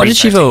of the Green Party. What did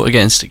she vote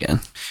against again?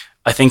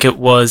 I think it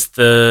was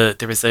there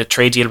was a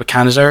trade deal with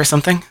Canada or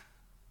something.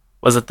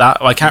 Was it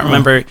that? I can't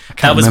remember.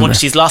 That was one.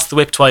 She's lost the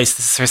whip twice.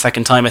 This is her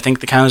second time. I think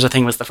the Canada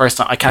thing was the first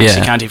time.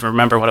 She can't even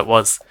remember what it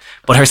was.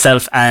 But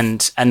herself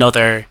and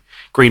another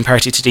Green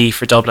Party TD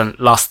for Dublin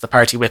lost the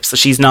party whip. So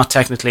she's not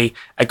technically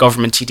a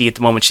government TD at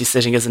the moment. She's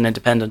sitting as an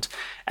independent.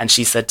 And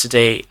she said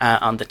today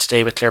on the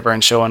Today with Claire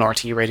Byrne show on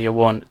RTE Radio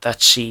 1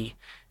 that she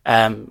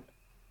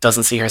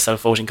doesn't see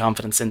herself voting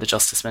confidence in the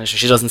Justice Minister.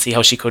 She doesn't see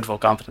how she could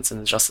vote confidence in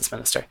the Justice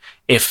Minister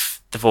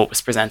if the vote was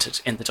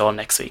presented in the Dáil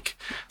next week.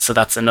 So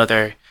that's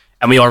another...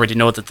 And we already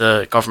know that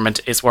the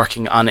government is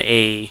working on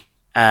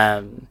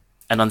an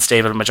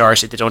unstable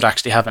majority. They don't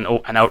actually have an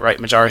outright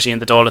majority in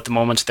the Dáil at the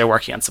moment. They're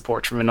working on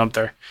support from a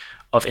number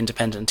of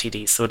independent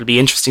TDs. So it'll be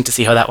interesting to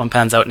see how that one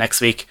pans out next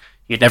week.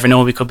 You'd never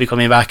know, we could be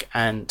coming back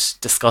and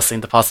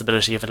discussing the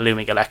possibility of a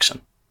looming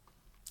election.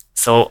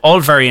 So all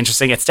very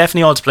interesting. It's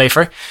definitely all to play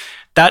for.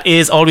 That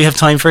is all we have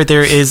time for.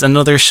 There is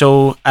another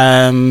show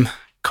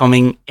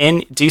coming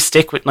in. Do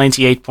stick with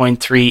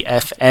 98.3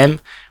 FM.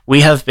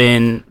 We have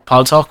been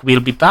PolTalk. We'll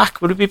be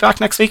back. Will we be back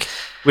next week?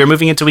 We're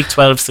moving into week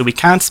 12, so we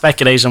can't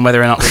speculate on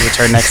whether or not we'll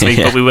return next week,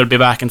 but we will be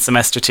back in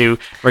semester 2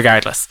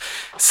 regardless.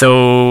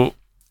 So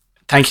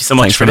thank you so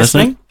much for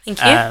listening. Thank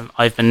you.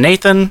 I've been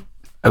Nathan.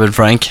 I've been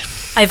Frank.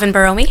 I've been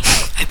Barromie.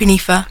 I've been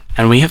Aoife.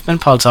 And we have been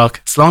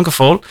PolTalk. Slán go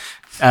fóill.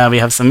 We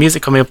have some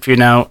music coming up for you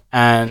now,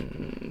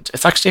 and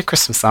it's actually a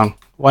Christmas song.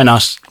 Why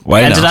not?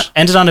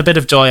 Ended on a bit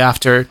of joy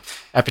after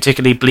a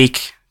particularly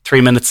bleak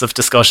 3 minutes of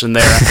discussion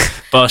there.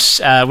 But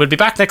we'll be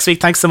back next week.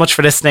 Thanks so much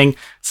for listening.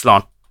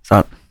 Slán.